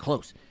 Not even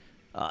close.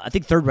 I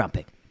think 3rd round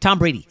pick. Tom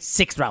Brady,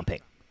 6th round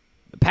pick.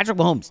 Patrick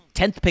Mahomes,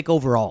 10th pick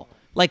overall.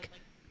 Like,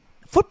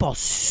 football's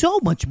so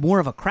much more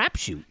of a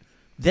crapshoot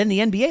than the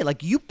NBA.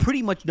 Like, you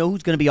pretty much know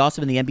who's going to be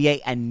awesome in the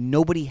NBA, and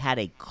nobody had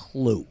a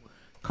clue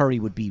Curry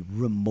would be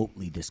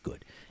remotely this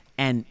good.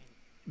 And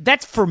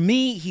that's, for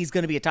me, he's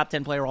going to be a top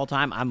 10 player all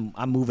time.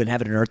 I'm moving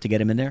heaven and earth to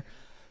get him in there.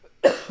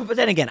 But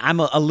then again, I'm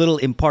a little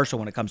impartial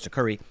when it comes to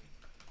Curry.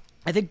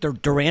 I think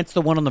Durant's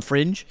the one on the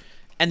fringe,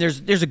 and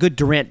there's a good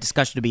Durant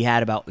discussion to be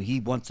had about he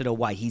wants to know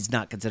why he's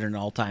not considered an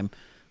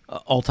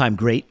all-time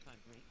great.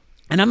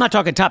 And I'm not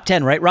talking top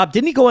 10, right, Rob?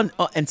 Didn't he go on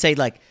and say,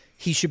 like,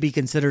 he should be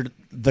considered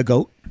the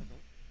GOAT?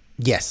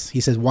 Yes.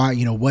 He says, why,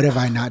 what have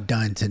I not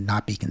done to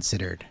not be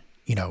considered,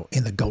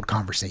 in the GOAT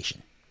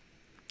conversation?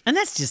 And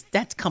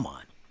that's come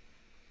on.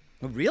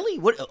 Really?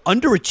 What,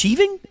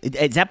 underachieving?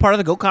 Is that part of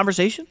the GOAT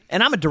conversation?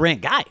 And I'm a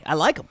Durant guy. I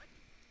like him,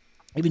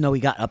 even though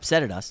he got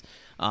upset at us.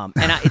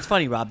 It's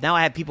funny, Rob. Now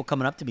I have people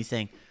coming up to me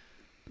saying,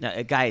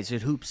 guys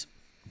at Hoops,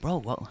 bro,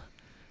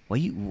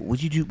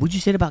 what'd you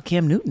say about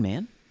Cam Newton,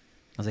 man?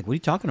 I was like, what are you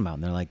talking about?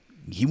 And they're like,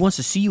 he wants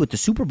to see you at the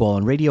Super Bowl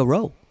on Radio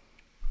Row.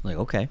 I'm like,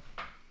 okay.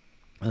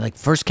 They're like,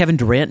 first Kevin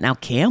Durant, now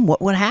Cam?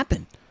 What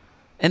happened?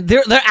 And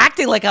they're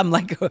acting like I'm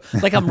like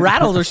I'm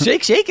rattled or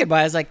shaken by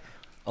it. I was like,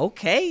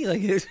 okay,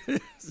 like,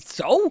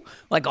 so,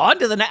 like, on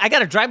to the next. I got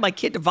to drive my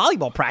kid to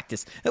volleyball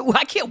practice.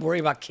 I can't worry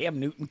about Cam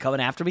Newton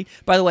coming after me.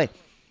 By the way,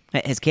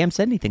 has Cam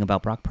said anything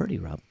about Brock Purdy,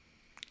 Rob?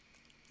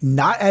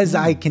 Not as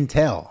I can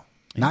tell.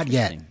 Not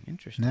yet.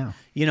 Interesting.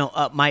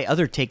 No. My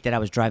other take that I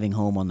was driving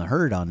home on the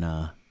herd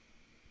on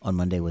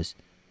Monday was,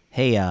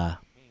 hey,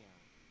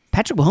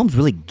 Patrick Mahomes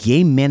really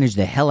game managed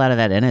the hell out of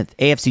that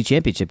AFC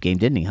Championship game,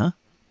 didn't he? Huh?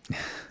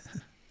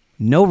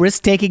 No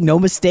risk taking, no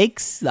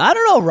mistakes. I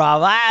don't know,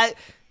 Rob.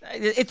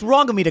 It's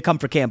wrong of me to come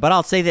for Cam, but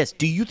I'll say this: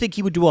 do you think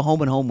he would do a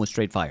home and home with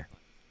straight fire?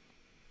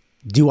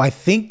 Do I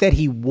think that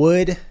he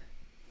would?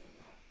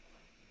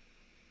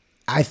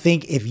 I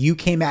think if you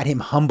came at him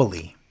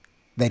humbly,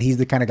 that he's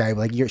the kind of guy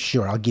like, you're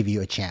sure, I'll give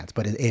you a chance.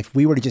 But if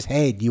we were to just,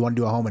 hey, do you want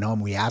to do a home and home?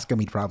 We ask him,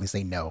 he'd probably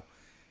say no,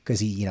 because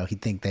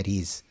he'd think that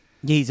he's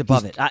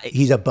above it.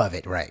 He's above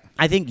it, right?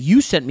 I think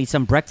you sent me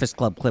some Breakfast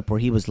Club clip where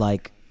he was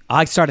like,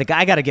 I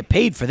got to get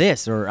paid for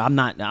this, or I'm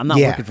not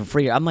working for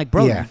free. I'm like,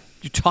 bro,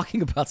 you're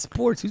talking about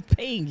sports. Who's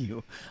paying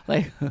you?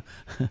 Like,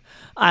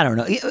 I don't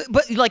know.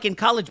 But like in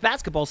college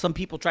basketball, some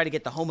people try to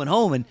get the home and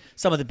home, and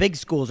some of the big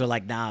schools are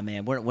like, nah,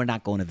 man, we're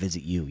not going to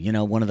visit you.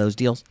 One of those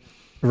deals.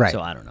 Right.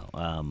 So I don't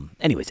know.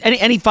 Anyways,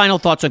 any final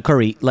thoughts on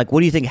Curry? Like,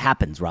 what do you think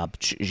happens, Rob?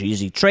 Is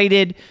he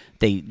traded?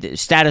 The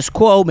status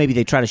quo? Maybe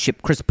they try to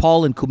ship Chris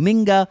Paul and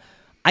Kuminga.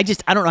 I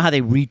don't know how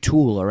they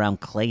retool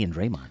around Clay and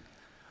Draymond.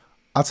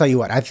 I'll tell you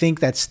what. I think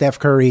that Steph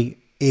Curry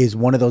is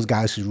one of those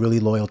guys who's really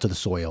loyal to the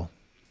soil.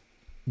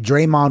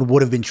 Draymond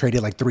would have been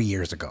traded like 3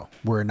 years ago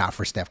were it not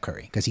for Steph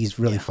Curry, because he's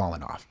really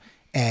fallen off.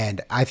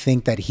 And I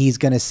think that he's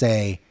going to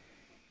say,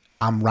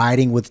 I'm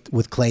riding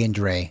with Clay and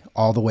Dre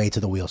all the way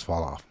till the wheels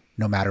fall off,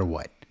 no matter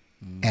what.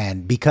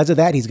 And because of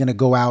that, he's going to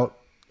go out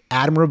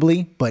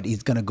admirably, but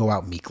he's going to go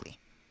out meekly,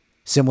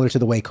 similar to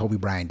the way Kobe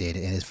Bryant did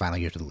in his final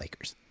years with the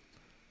Lakers.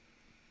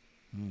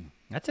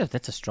 That's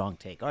a strong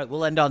take. All right,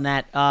 we'll end on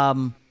that.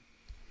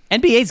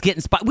 NBA's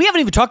getting spot. We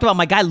haven't even talked about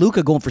my guy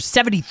Luka going for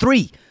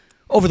 73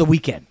 over the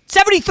weekend.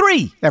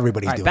 73!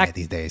 Everybody's doing it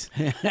these days.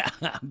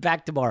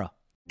 Back tomorrow.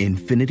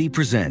 Infiniti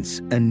presents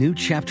a new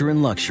chapter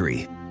in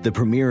luxury, the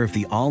premiere of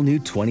the all-new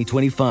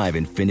 2025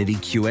 Infiniti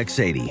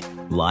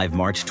QX80, live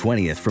March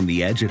 20th from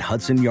the Edge at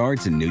Hudson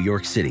Yards in New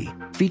York City,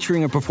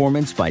 featuring a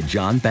performance by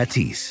John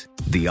Batiste.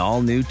 The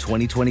all-new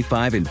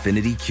 2025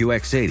 Infiniti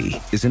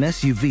QX80 is an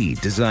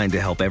SUV designed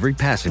to help every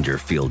passenger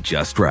feel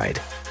just right.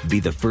 Be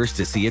the first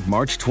to see it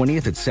March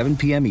 20th at 7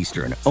 p.m.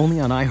 Eastern,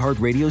 only on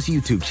iHeartRadio's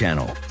YouTube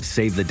channel.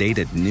 Save the date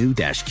at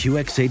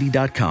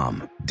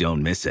new-QX80.com.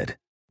 Don't miss it.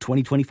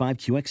 2025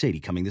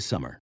 QX80 coming this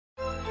summer.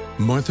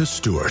 Martha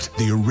Stewart,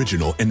 the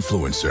original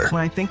influencer.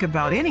 When I think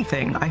about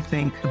anything, I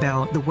think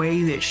about the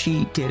way that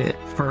she did it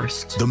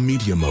first. The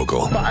media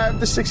mogul.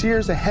 5 to 6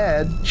 years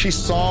ahead, she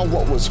saw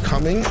what was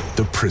coming.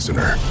 The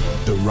prisoner.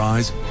 The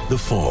rise, the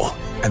fall,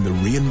 and the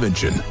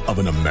reinvention of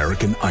an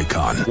American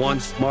icon.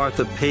 Once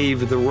Martha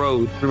paved the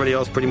road, everybody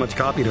else pretty much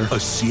copied her. A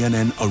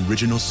CNN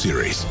original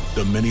series,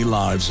 The Many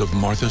Lives of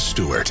Martha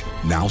Stewart,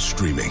 now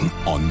streaming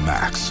on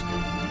Max.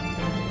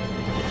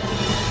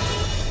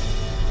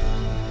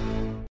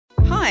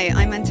 Hi,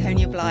 I'm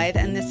Antonia Blythe,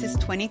 and this is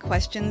 20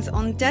 Questions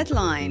on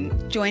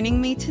Deadline.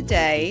 Joining me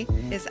today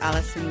is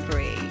Alison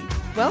Brie.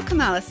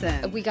 Welcome,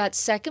 Allison. We got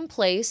second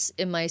place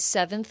in my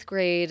 7th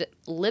grade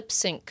lip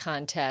sync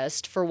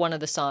contest for one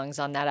of the songs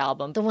on that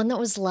album. The one that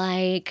was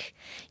like,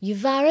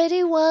 "You've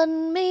already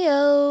won me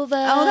over."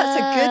 Oh, that's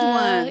a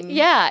good one.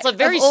 Yeah. It's a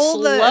very of all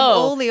slow. Of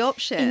all the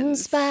options. In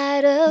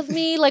spite of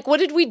me. Like, what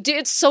did we do?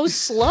 It's so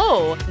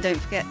slow.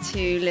 Don't forget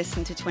to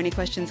listen to 20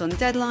 Questions on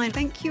Deadline.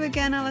 Thank you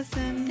again,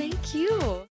 Allison. Thank you.